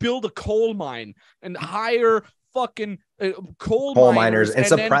fucking build a coal mine and hire fucking coal miners and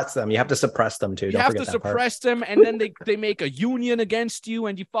suppress them. You have to suppress them too. You have to suppress them, and then they make a union against you,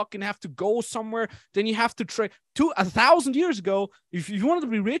 and you fucking have to go somewhere. Then you have to trade. 1,000 years ago, if you wanted to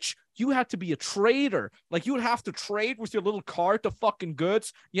be rich, you had to be a trader. Like, you would have to trade with your little cart of fucking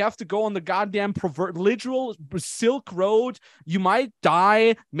goods. You have to go on the goddamn literal Silk Road. You might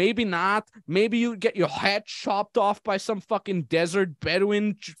die, maybe not. Maybe you get your head chopped off by some fucking desert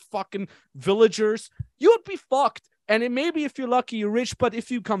Bedouin fucking villagers. You would be fucked. And it may be, if you're lucky, you're rich, but if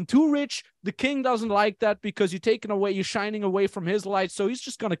you come too rich, the king doesn't like that because you're shining away from his light. So he's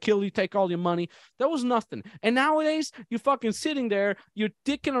just going to kill you, take all your money. That was nothing. And nowadays, you're fucking sitting there, you're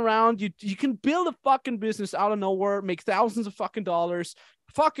dicking around. You can build a fucking business out of nowhere, make thousands of fucking dollars.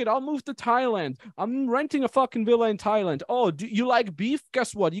 Fuck it, I'll move to Thailand. I'm renting a fucking villa in Thailand. Oh, do you like beef?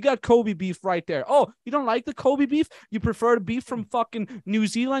 Guess what? You got Kobe beef right there. Oh, you don't like the Kobe beef? You prefer the beef from fucking New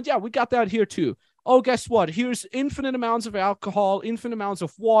Zealand? Yeah, we got that here too. Oh, guess what? Here's infinite amounts of alcohol, infinite amounts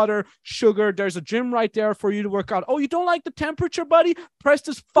of water, sugar. There's a gym right there for you to work out. Oh, you don't like the temperature, buddy? Press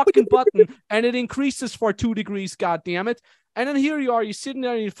this fucking button and it increases for 2 degrees, goddammit. And then here you are, you're sitting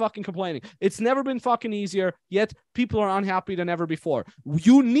there and you're fucking complaining. It's never been fucking easier, yet people are unhappy than ever before.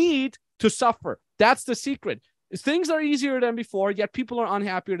 You need to suffer. That's the secret. Things are easier than before, yet people are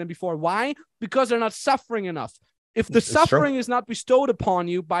unhappier than before. Why? Because they're not suffering enough. If the suffering is not bestowed upon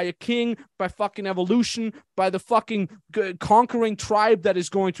you by a king, by fucking evolution, by the fucking conquering tribe that is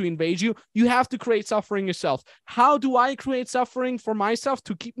going to invade you, you have to create suffering yourself. How do I create suffering for myself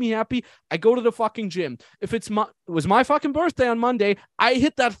to keep me happy? I go to the fucking gym. If it was my fucking birthday on Monday, I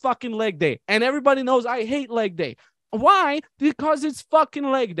hit that fucking leg day. And everybody knows I hate leg day. Why? Because it's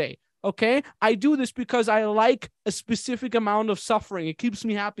fucking leg day. Okay? I do this because I like a specific amount of suffering. It keeps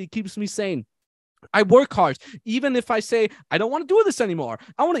me happy. It keeps me sane. I work hard. Even if I say, I don't want to do this anymore.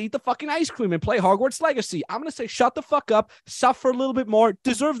 I want to eat the fucking ice cream and play Hogwarts Legacy. I'm going to say, shut the fuck up, suffer a little bit more,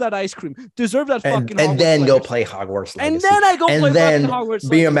 deserve that ice cream, deserve that fucking and then go play Hogwarts Legacy. And then I go play fucking Hogwarts Legacy.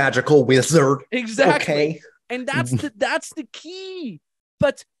 Be a magical wizard. Exactly. Okay. And that's the key.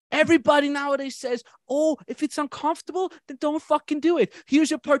 But everybody nowadays says, oh, if it's uncomfortable, then don't fucking do it. Here's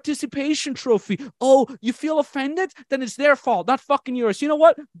your participation trophy. Oh, you feel offended? Then it's their fault, not fucking yours. You know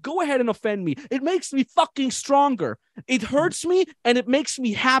what? Go ahead and offend me. It makes me fucking stronger. It hurts me and it makes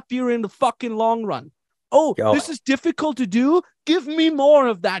me happier in the fucking long run. Oh, this is difficult to do. Give me more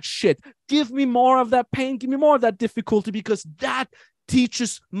of that shit. Give me more of that pain. Give me more of that difficulty, because that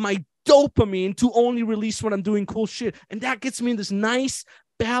teaches my dopamine to only release when I'm doing cool shit. And that gets me in this nice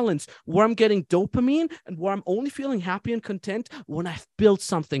balance where I'm getting dopamine and where I'm only feeling happy and content when I've built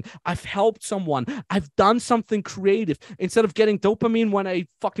something, I've helped someone, I've done something creative, instead of getting dopamine when I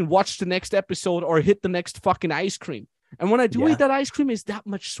fucking watch the next episode or hit the next fucking ice cream. And when I do eat that ice cream, it's that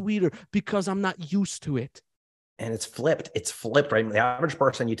much sweeter because I'm not used to it. And it's flipped, right? The average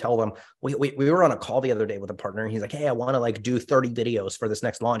person, you tell them, we were on a call the other day with a partner, and he's like, hey, I want to like do 30 videos for this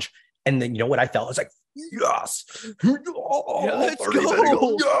next launch. And then you know what I felt? I was like, yes, let's go. Yes.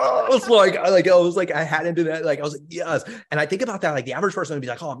 I had into that. Like, I was like, yes. And I think about that, like the average person would be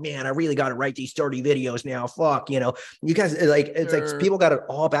like, oh man, I really got to write these 30 videos now. Fuck, you guys, like, it's like people got it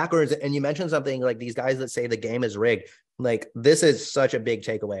all backwards. And you mentioned something like these guys that say the game is rigged. Like, this is such a big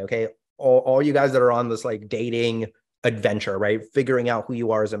takeaway. Okay. All you guys that are on this like dating adventure, right? Figuring out who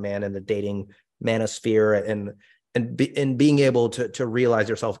you are as a man in the dating manosphere and being able to realize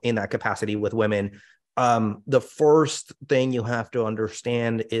yourself in that capacity with women. The first thing you have to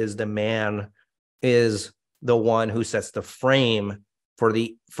understand is the man is the one who sets the frame for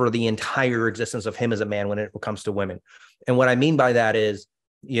the entire existence of him as a man when it comes to women. And what I mean by that is,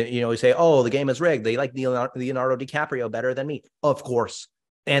 you say, oh, the game is rigged. They like Leonardo DiCaprio better than me. Of course.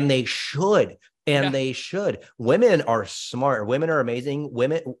 And they should. They should. Women are smart. Women are amazing.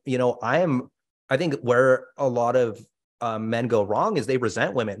 Women, I think where a lot of men go wrong is they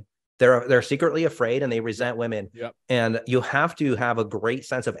resent women. They're secretly afraid and they resent women. Yep. And you have to have a great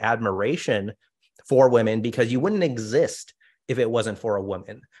sense of admiration for women, because you wouldn't exist if it wasn't for a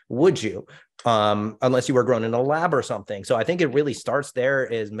woman, would you? Unless you were grown in a lab or something. So I think it really starts there,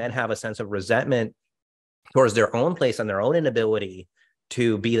 is men have a sense of resentment towards their own place and their own inability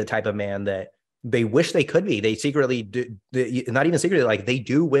to be the type of man that they wish they could be. They secretly do, not even secretly, like they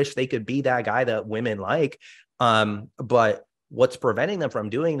do wish they could be that guy that women like. But what's preventing them from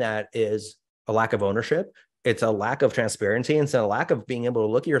doing that is a lack of ownership. It's a lack of transparency. And it's a lack of being able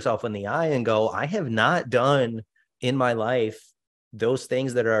to look at yourself in the eye and go, I have not done in my life those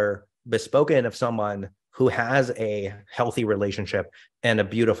things that are bespoken of someone who has a healthy relationship and a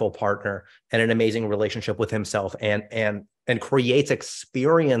beautiful partner and an amazing relationship with himself and creates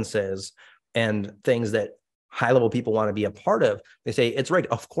experiences and things that high level people want to be a part of, they say it's rigged.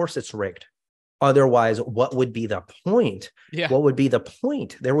 Of course it's rigged. Otherwise, what would be the point? Yeah. What would be the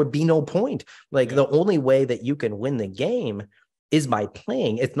point? There would be no point. Like the only way that you can win the game is by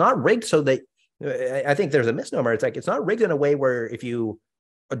playing. It's not rigged so that, I think there's a misnomer. It's like, it's not rigged in a way where if you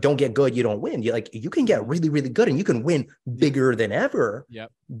don't get good, you don't win. You can get really, really good and you can win bigger than ever.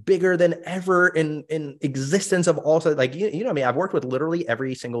 Yep. Bigger than ever in existence of also, like, you know what I mean? I've worked with literally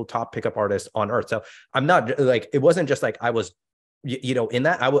every single top pickup artist on earth. So I'm not like, it wasn't just like I was, in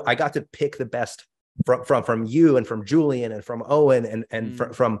that I got to pick the best from you and from Julian and from Owen and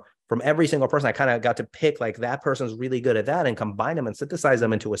from every single person. I kind of got to pick like that person's really good at that and combine them and synthesize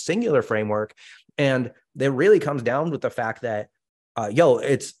them into a singular framework. And it really comes down with the fact that,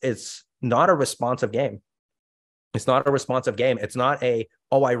 it's not a responsive game. It's not a responsive game. It's not a,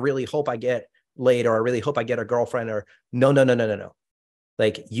 oh, I really hope I get laid or I really hope I get a girlfriend or no.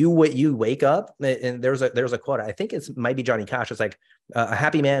 Like you wake up and there's a quote. I think it might be Johnny Cash. It's like a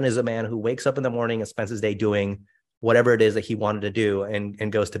happy man is a man who wakes up in the morning and spends his day doing whatever it is that he wanted to do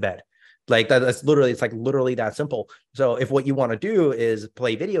and goes to bed. Like that's literally, it's like literally that simple. So if what you want to do is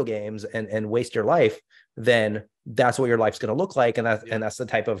play video games and waste your life, then that's what your life's going to look like. And that's the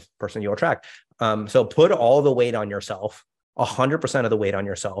type of person you'll attract. So put all the weight on yourself, 100% of the weight on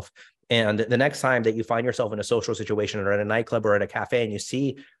yourself. And the next time that you find yourself in a social situation or at a nightclub or at a cafe and you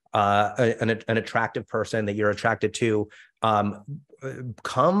see an attractive person that you're attracted to,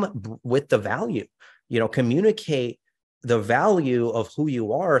 come with the value, communicate the value of who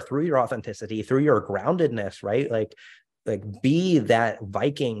you are through your authenticity, through your groundedness, right? Like be that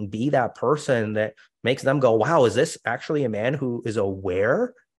Viking, be that person that makes them go, wow, is this actually a man who is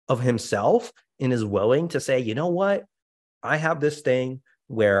aware of himself and is willing to say, you know what? I have this thing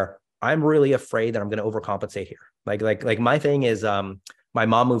where I'm really afraid that I'm going to overcompensate here. Like my thing is, my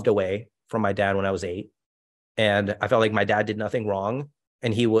mom moved away from my dad when I was 8, and I felt like my dad did nothing wrong.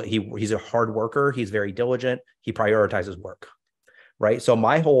 And he's a hard worker. He's very diligent. He prioritizes work, right? So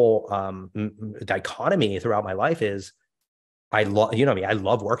my whole dichotomy throughout my life is, I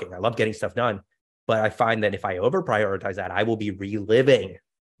love working. I love getting stuff done. But I find that if I over prioritize that, I will be reliving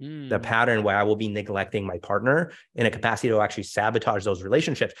the pattern where I will be neglecting my partner in a capacity to actually sabotage those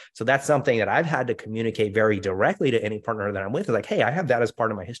relationships. So that's something that I've had to communicate very directly to any partner that I'm with. Is like, hey, I have that as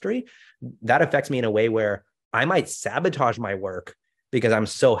part of my history. That affects me in a way where I might sabotage my work because I'm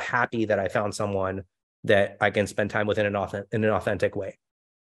so happy that I found someone that I can spend time with in an authentic way,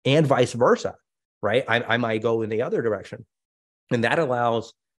 and vice versa, right? I might go in the other direction. And that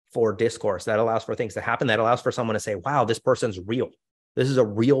allows for discourse, that allows for things to happen, that allows for someone to say, wow, this person's real. This is a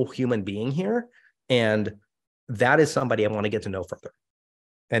real human being here. And that is somebody I want to get to know further.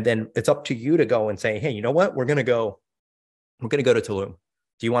 And then it's up to you to go and say, hey, you know what? We're going to go to Tulum.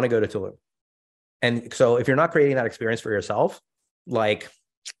 Do you want to go to Tulum? And so if you're not creating that experience for yourself, like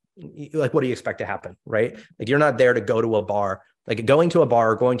what do you expect to happen, right? Like you're not there to go to a bar. Like going to a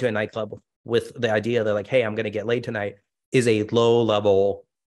bar or going to a nightclub with the idea that like, hey, I'm going to get laid tonight is a low level.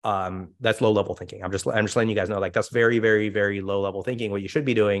 That's low level thinking. I'm just letting you guys know, like that's very, very, very low level thinking. What you should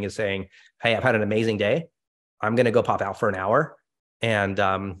be doing is saying, hey, I've had an amazing day. I'm going to go pop out for an hour. And,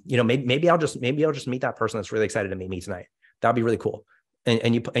 maybe I'll just meet that person that's really excited to meet me tonight. That'd be really cool.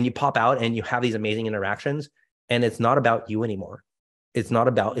 And you pop out and you have these amazing interactions, and it's not about you anymore. It's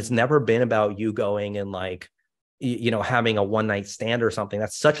never been about you going and like, having a one night stand or something.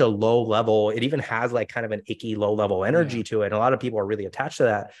 That's such a low level. It even has like kind of an icky low level energy to it. And a lot of people are really attached to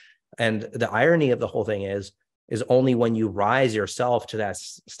that. And the irony of the whole thing is only when you rise yourself to that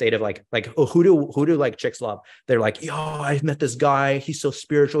state of like, oh, who do like chicks love? They're like, yo, I met this guy. He's so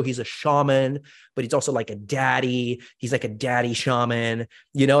spiritual. He's a shaman, but he's also like a daddy. He's like a daddy shaman.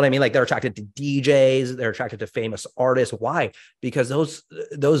 You know what I mean? Like they're attracted to DJs. They're attracted to famous artists. Why? Because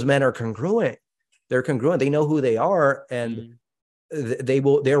those men are congruent. They're congruent. They know who they are, and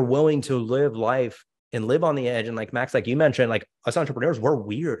they're willing to live life and live on the edge. And like Max, like you mentioned, like us entrepreneurs, we're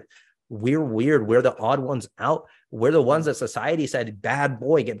weird. We're weird. We're the odd ones out. We're the ones that society said, bad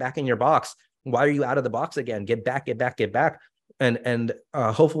boy, get back in your box. Why are you out of the box again? Get back. And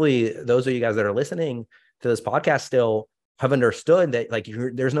hopefully those of you guys that are listening to this podcast still have understood that like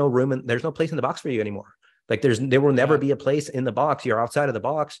there's no room and there's no place in the box for you anymore. Like there will never be a place in the box. You're outside of the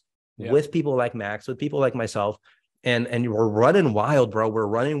box. With people like Max, with people like myself, and we're running wild, bro. We're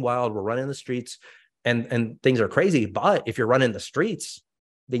running wild. We're running the streets, and things are crazy. But if you're running the streets,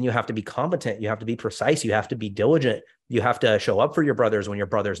 then you have to be competent. You have to be precise. You have to be diligent. You have to show up for your brothers when your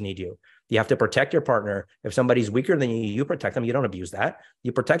brothers need you. You have to protect your partner. If somebody's weaker than you, you protect them. You don't abuse that.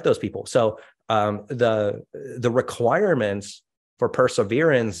 You protect those people. So the requirements for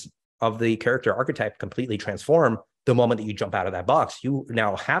perseverance of the character archetype completely transform the moment that you jump out of that box. You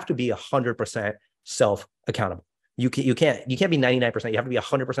now have to be 100% self-accountable. You can't be 99%. You have to be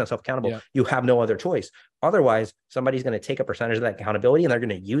 100% self-accountable. Yeah. You have no other choice. Otherwise, somebody's going to take a percentage of that accountability and they're going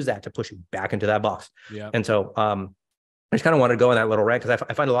to use that to push you back into that box. Yeah. And so I just kind of want to go in that little rant because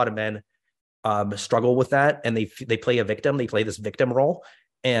I find a lot of men struggle with that, and they play a victim. They play this victim role,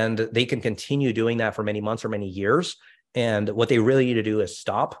 and they can continue doing that for many months or many years. And what they really need to do is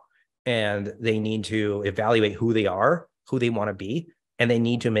stop, and they need to evaluate who they are, who they want to be. And they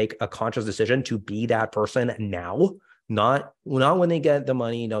need to make a conscious decision to be that person now, not when they get the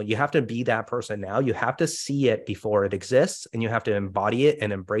money. No, you have to be that person now. You have to see it before it exists, and you have to embody it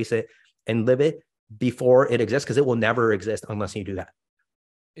and embrace it and live it before it exists, because it will never exist unless you do that.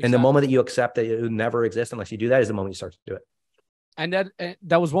 Exactly. And the moment that you accept that it will never exist unless you do that is the moment you start to do it. And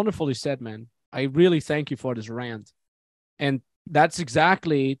that was wonderfully said, man. I really thank you for this rant. And that's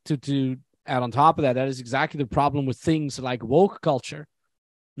exactly to add on top of that, that is exactly the problem with things like woke culture.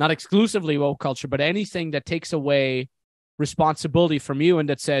 Not exclusively woke culture, but anything that takes away responsibility from you and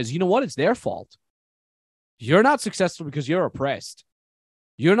that says, you know what, it's their fault. You're not successful because you're oppressed.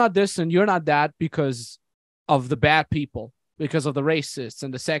 You're not this and you're not that because of the bad people, because of the racists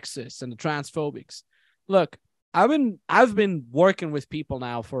and the sexists and the transphobics. Look, I've been working with people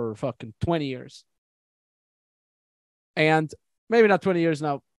now for fucking 20 years. And maybe not 20 years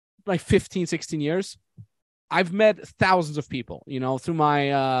now, like 15, 16 years. I've met thousands of people, through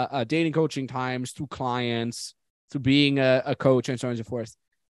my dating coaching times, through clients, through being a coach, and so on and so forth.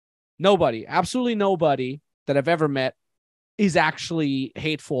 Nobody, absolutely nobody that I've ever met is actually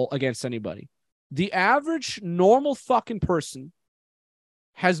hateful against anybody. The average normal fucking person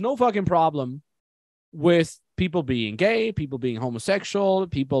has no fucking problem with people being gay, people being homosexual,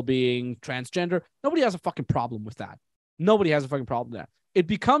 people being transgender. Nobody has a fucking problem with that. Nobody has a fucking problem with that. It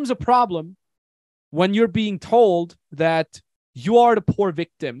becomes a problem when you're being told that you are the poor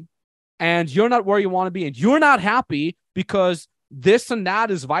victim and you're not where you want to be and you're not happy because this and that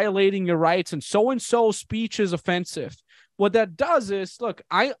is violating your rights and so speech is offensive. What that does is, look,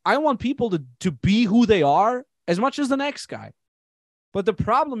 I want people to be who they are as much as the next guy. But the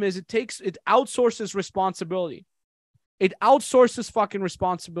problem is it outsources responsibility. It outsources fucking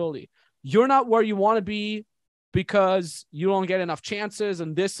responsibility. You're not where you want to be because you don't get enough chances,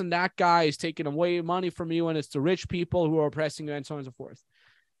 and this and that guy is taking away money from you, and it's the rich people who are oppressing you, and so on and so forth.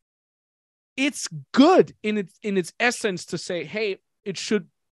 It's good in its essence to say, hey,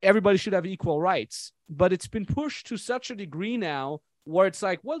 everybody should have equal rights, but it's been pushed to such a degree now where it's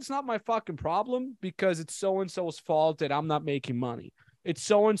like, well, it's not my fucking problem because it's so-and-so's fault that I'm not making money. It's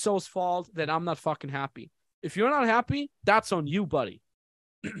so-and-so's fault that I'm not fucking happy. If you're not happy, that's on you, buddy.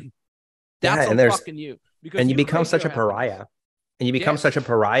 That's on fucking you. And you become such a pariah. And you become such a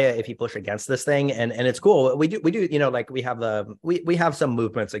pariah if you push against this thing. And it's cool. We do, like we have some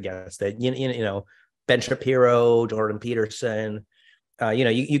movements against it. Ben Shapiro, Jordan Peterson.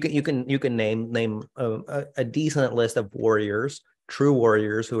 You can name a decent list of warriors, true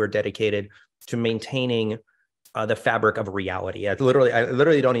warriors who are dedicated to maintaining the fabric of reality. I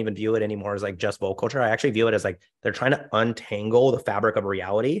literally don't even view it anymore as like just woke culture. I actually view it as like they're trying to untangle the fabric of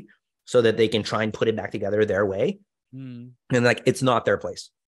reality so that they can try and put it back together their way. And like, it's not their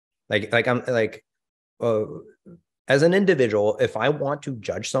place. Like I'm like, as an individual, if I want to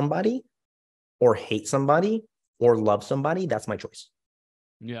judge somebody or hate somebody or love somebody, that's my choice.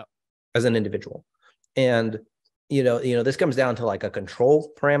 Yeah. As an individual. And, this comes down to like a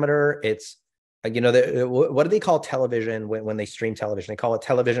control parameter. It's like, what do they call television when they stream television? They call it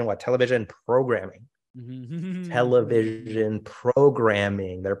television programming. Television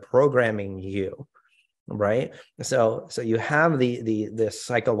programming. They're programming you, right? So you have the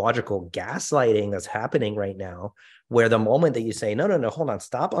psychological gaslighting that's happening right now, where the moment that you say, no, hold on,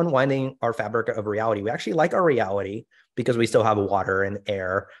 stop unwinding our fabric of reality. We actually like our reality because we still have water and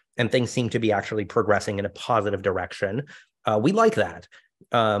air and things seem to be actually progressing in a positive direction. We like that.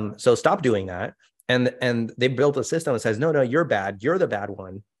 So stop doing that. And they built a system that says, no, you're bad. You're the bad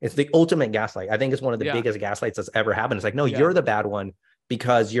one. It's the ultimate gaslight. I think it's one of the biggest gaslights that's ever happened. It's like, no, you're the bad one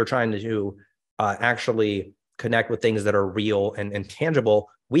because you're trying to actually connect with things that are real and tangible.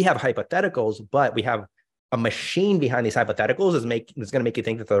 We have hypotheticals, but we have a machine behind these hypotheticals is going to make you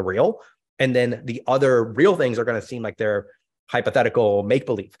think that they're real. And then the other real things are going to seem like they're hypothetical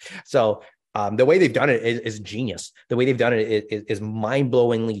make-believe. So The way they've done it is genius. The way they've done it is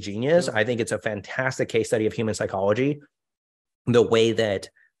mind-blowingly genius. I think it's a fantastic case study of human psychology. The way that,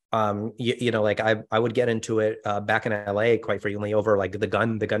 like I would get into it back in LA quite frequently over like the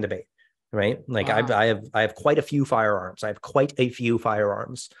gun debate, right? Like I have quite a few firearms. I have quite a few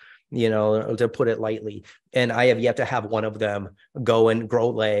firearms, to put it lightly. And I have yet to have one of them go and grow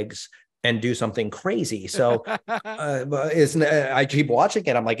legs and do something crazy. So I keep watching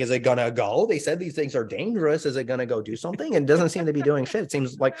it. I'm like, is it gonna go? They said these things are dangerous. Is it gonna go do something? And it doesn't seem to be doing shit. It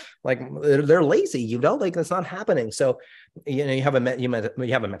seems like they're lazy, like that's not happening. So, you have a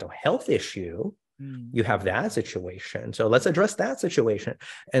mental health issue. You have that situation. So let's address that situation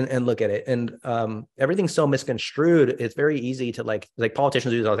and look at it. And everything's so misconstrued. It's very easy to like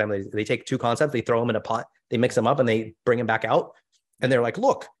politicians do this all the time. They take two concepts, they throw them in a pot, they mix them up and they bring them back out. And they're like,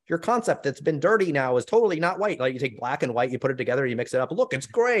 look, your concept that's been dirty now is totally not white. Like you take black and white, you put it together, you mix it up. Look, it's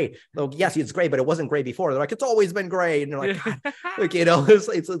gray. Oh, yes, it's gray, but it wasn't gray before. They're like, it's always been gray. And they're like, God,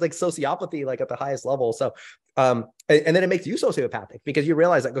 it's like sociopathy, like at the highest level. So, and then it makes you sociopathic because you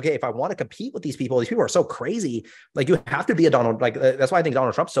realize like, okay, if I want to compete with these people are so crazy. Like you have to be a Donald, like, that's why I think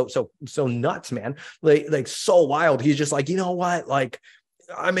Donald Trump's so nuts, man. Like so wild. He's just like, you know what? Like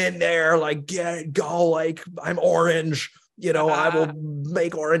I'm in there, like go, like I'm orange. I will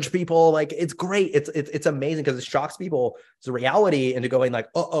make orange people. Like it's great. It's amazing because it shocks people's reality into going like,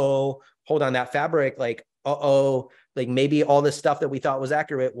 hold on, that fabric, like, like maybe all this stuff that we thought was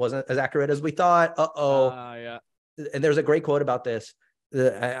accurate wasn't as accurate as we thought. Yeah. And there's a great quote about this.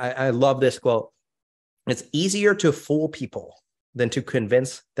 I love this quote. It's easier to fool people than to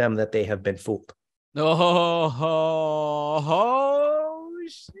convince them that they have been fooled. Oh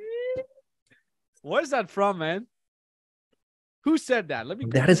shit. Where's that from, man? Who said that?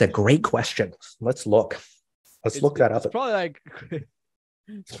 That is a great question. Let's look. Let's look that up. It's probably like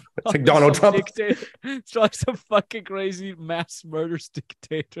it's like Donald Trump. Dictator. It's like some fucking crazy mass murders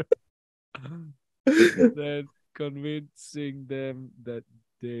dictator. Then convincing them that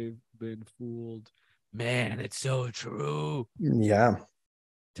they've been fooled. Man, it's so true. Yeah.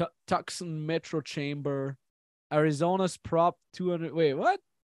 Tucson Metro Chamber, Arizona's Prop 200. Wait, what?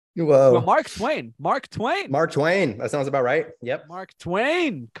 Whoa. Well, Mark Twain. Mark Twain. That sounds about right. Yep. Mark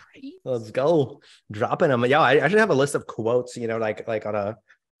Twain. Great. Let's go. Dropping them. Yeah, I should have a list of quotes, like on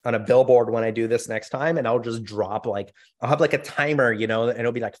a billboard when I do this next time. And I'll just drop I'll have like a timer, and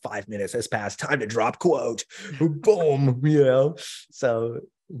it'll be like 5 minutes has passed. Time to drop quote. Boom. So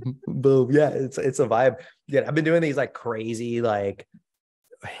boom. Yeah, it's a vibe. Yeah, I've been doing these like crazy, like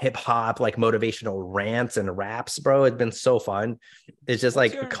hip hop, like motivational rants and raps, bro. It's been so fun. It's just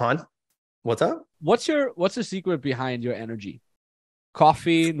what's up? What's the secret behind your energy?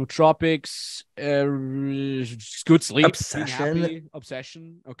 Coffee, nootropics, good sleep, obsession.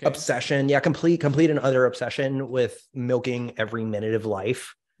 Okay. Obsession. Yeah. Complete and utter obsession with milking every minute of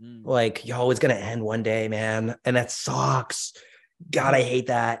life. Like, it's going to end one day, man. And that sucks. God, I hate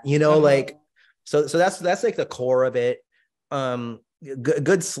that, like, so that's like the core of it.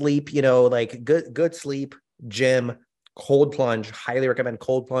 Good sleep, like good sleep, gym, cold plunge, highly recommend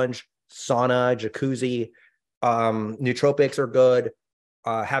cold plunge, sauna, jacuzzi, nootropics are good.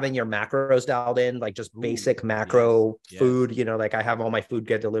 Having your macros dialed in, like just basic macro food, like I have all my food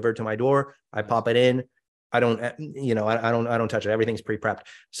get delivered to my door. I pop it in. I don't touch it. Everything's pre-prepped.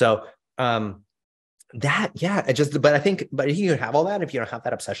 So, but if you have all that, if you don't have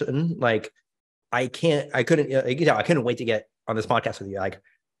that obsession, like I couldn't wait to get on this podcast with you. Like,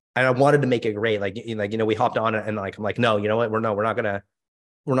 and I wanted to make it great. We hopped on and like, I'm like, no, you know what? We're not going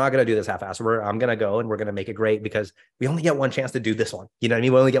to do this half-ass. I'm going to go and we're going to make it great because we only get one chance to do this one. You know what I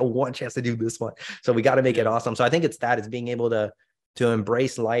mean? We only get one chance to do this one. So we got to make it awesome. So I think it's being able to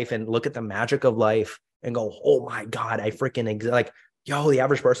embrace life and look at the magic of life and go, oh my God, I freaking like, the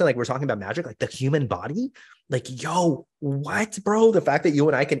average person, like we're talking about magic, like the human body, like, what, bro? The fact that you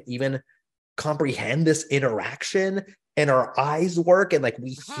and I can even comprehend this interaction and our eyes work and like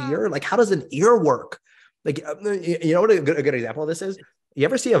we hear, like how does an ear work? Like, you know what a good example of this is? You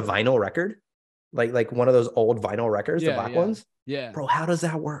ever see a vinyl record? Like one of those old vinyl records, the black ones? Yeah. Bro, how does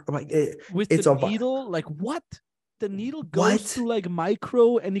that work? Like it's a needle, like what? The needle goes to like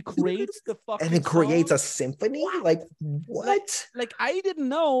micro and it creates the fucking and it creates a symphony? What? Like what? Like I didn't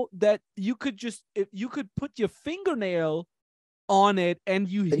know that you could put your fingernail on it and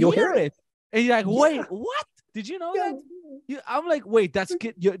you'll hear it. And you're like, wait, what? Did you know that? I'm like, wait, that's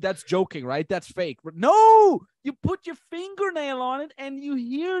joking, right? That's fake. No, you put your fingernail on it and you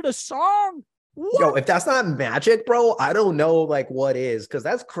hear the song. What? If that's not magic, bro, I don't know like what is, because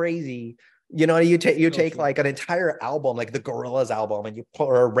that's crazy. You know, you take true. like an entire album, like the Gorillaz album, and you put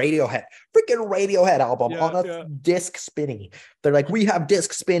or a freaking Radiohead album on a disc spinny. They're like, we have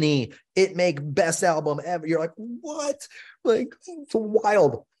disc spinny. It make best album ever. You're like, what? Like, it's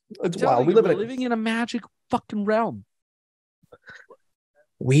wild. It's wild. We're living in a magic fucking realm.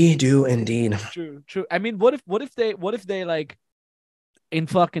 We do indeed. True. I mean, what if they like in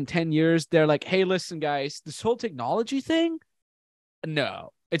fucking 10 years, they're like, hey, listen, guys, this whole technology thing,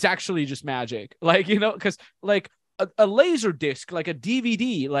 no, it's actually just magic. Like, you know, because like a laser disc, like a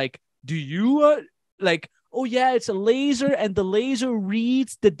DVD, like, do you like, oh yeah, it's a laser and the laser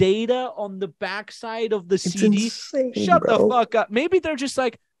reads the data on the backside of the CD. Insane, Shut bro. the fuck up. Maybe they're just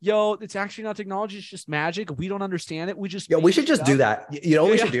like, yo, it's actually not technology, it's just magic. We don't understand it. We just we should just do that. You know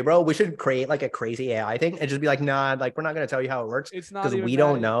what we should do, bro? We should create like a crazy AI thing and just be like, nah, like we're not gonna tell you how it works. It's not because even we magic.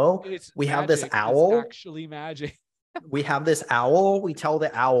 Don't know. It's we magic. have this owl. It's actually magic. We have this owl. We tell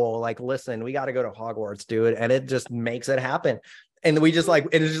the owl, like, listen, we got to go to Hogwarts, dude. And it just makes it happen. And we just like,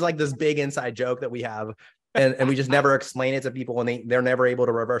 it's just like this big inside joke that we have. And we just never explain it to people, and they're never able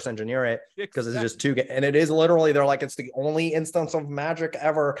to reverse engineer it because it's just too good. And it is literally, they're like, it's the only instance of magic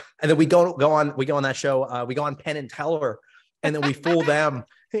ever. And then we go on that show. We go on Penn and Teller, and then we fool them.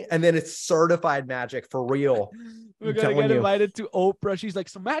 And then it's certified magic for real. We're gonna get invited to Oprah. She's like,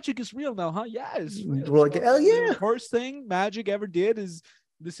 so magic is real now, huh? Yeah, it's real. We're like, hell yeah. The first thing magic ever did is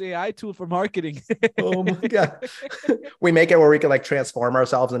this AI tool for marketing. Oh my God. We make it where we can like transform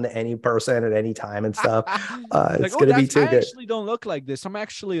ourselves into any person at any time and stuff. It's going to be too good. I actually don't look like this. I'm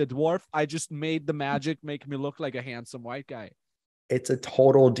actually a dwarf. I just made the magic make me look like a handsome white guy. It's a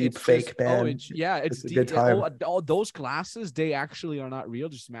total deep fake, man. It's a good time. Those glasses, they actually are not real.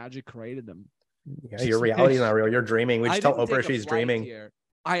 Just magic created them. Yeah, your reality is not real. You're dreaming. We just tell Oprah she's dreaming. Here.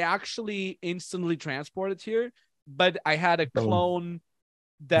 I actually instantly transported here, but I had a clone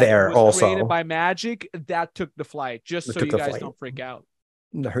that was created by magic that took the flight, just so you guys don't freak out.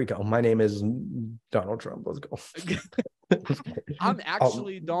 There we go. My name is Donald Trump. Let's go. I'm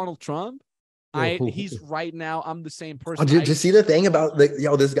actually Donald Trump. He's right now. I'm the same person. Did you see the thing about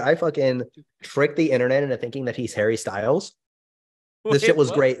this guy fucking tricked the internet into thinking that he's Harry Styles? This shit was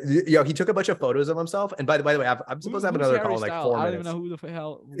great. He took a bunch of photos of himself. And by the way, I'm supposed to have another call in like 4 minutes. I don't even know who the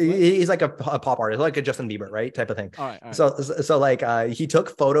hell. He's like a pop artist, like a Justin Bieber, right? Type of thing. All right. So like he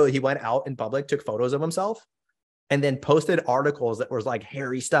took photo. He went out in public, took photos of himself, and then posted articles that was like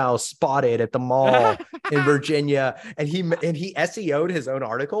Harry Styles spotted at the mall in Virginia. And he SEO'd his own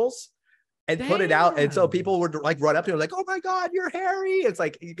articles and put it out. And so people would like run up to him like, oh my God, you're Harry. It's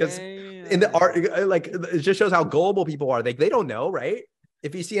like, because in the art, like it just shows how gullible people are. They don't know, right?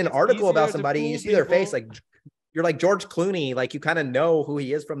 If you see an article about somebody, you see their face, like you're like George Clooney, like you kind of know who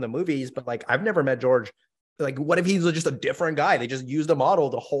he is from the movies, but like I've never met George. Like, what if he's just a different guy? They just used a model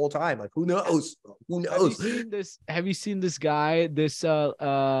the whole time. Like, who knows? Who knows? Have you seen this guy, this Lionel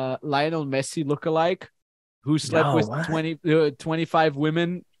Messi lookalike who slept with 25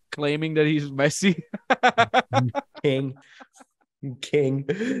 women claiming that he's Messi? King.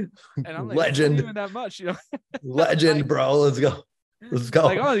 And I'm like, legend. Not even that much, you know. Legend, bro. Let's go.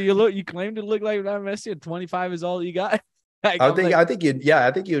 Like, oh, you claim to look like Messi, and 25 is all you got. Like, I think you'd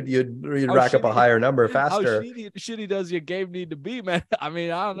rack up a higher number faster. How shitty does your game need to be, man? I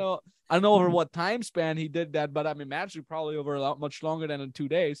mean, I don't know over what time span he did that, but I mean, magic probably over a lot much longer than in 2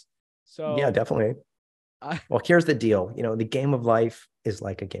 days. So yeah, definitely. Well, here's the deal. The game of life is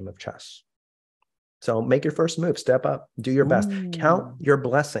like a game of chess. So make your first move, step up, do your best, count your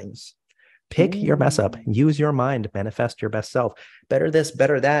blessings, pick your mess up, use your mind, manifest your best self. Better this,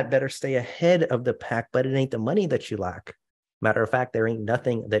 better that, better stay ahead of the pack, but it ain't the money that you lack. Matter of fact, there ain't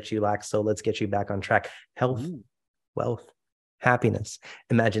nothing that you lack. So let's get you back on track. Health, wealth, happiness,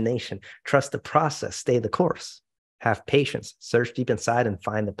 imagination, trust the process, stay the course, have patience, search deep inside and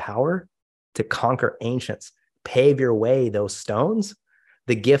find the power to conquer ancients, pave your way, those stones,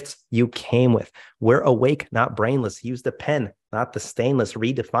 the gifts you came with. We're awake, not brainless. Use the pen, not the stainless.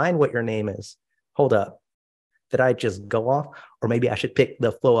 Redefine what your name is. Hold up. Did I just go off? Or maybe I should pick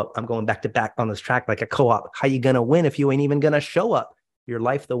the flow up. I'm going back to back on this track like a co-op. How you going to win if you ain't even going to show up? Your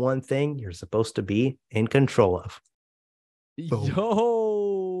life, the one thing you're supposed to be in control of. Boom.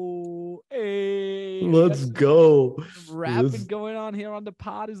 Yo, hey. Let's go. Rapping going on here on the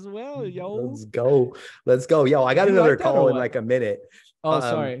pod as well, yo. Let's go. Yo, I got another call in like a minute. Oh,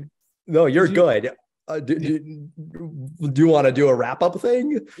 sorry. No, you're good. Do you want to do a wrap-up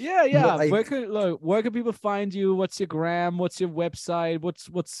thing? Yeah. Where can people find you? What's your gram? What's your website?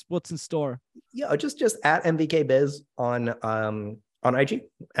 What's in store? Yeah, just at MVK Biz on IG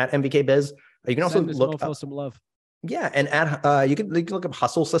at MVK Biz. You can also look up some love. Yeah, and add you can look up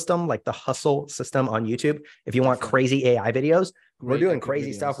Hustle System, like the Hustle System on YouTube. If you want crazy AI videos, we're doing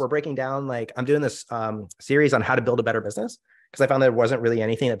crazy stuff. We're breaking down, like I'm doing this series on how to build a better business, because I found there wasn't really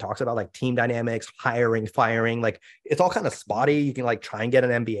anything that talks about like team dynamics, hiring, firing. Like it's all kind of spotty. You can like try and get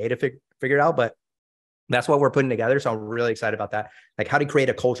an MBA to figure it out, but that's what we're putting together. So I'm really excited about that. Like how to create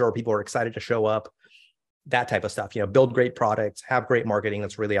a culture where people are excited to show up, that type of stuff. You know, build great products, have great marketing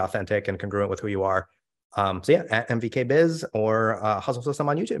that's really authentic and congruent with who you are. So yeah, at MVK Biz or Hustle System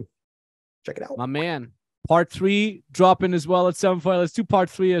on YouTube. Check it out. My man. Part 3 dropping as well at some point. Let's do part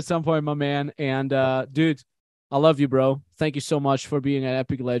 3 at some point, my man. And dude, I love you, bro. Thank you so much for being an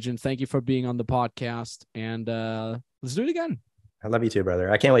epic legend. Thank you for being on the podcast. And let's do it again. I love you too, brother.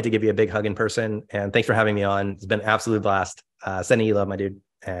 I can't wait to give you a big hug in person. And thanks for having me on. It's been an absolute blast. Sending you love, my dude.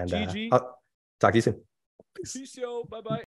 And I'll talk to you soon. Peace, yo. Bye-bye.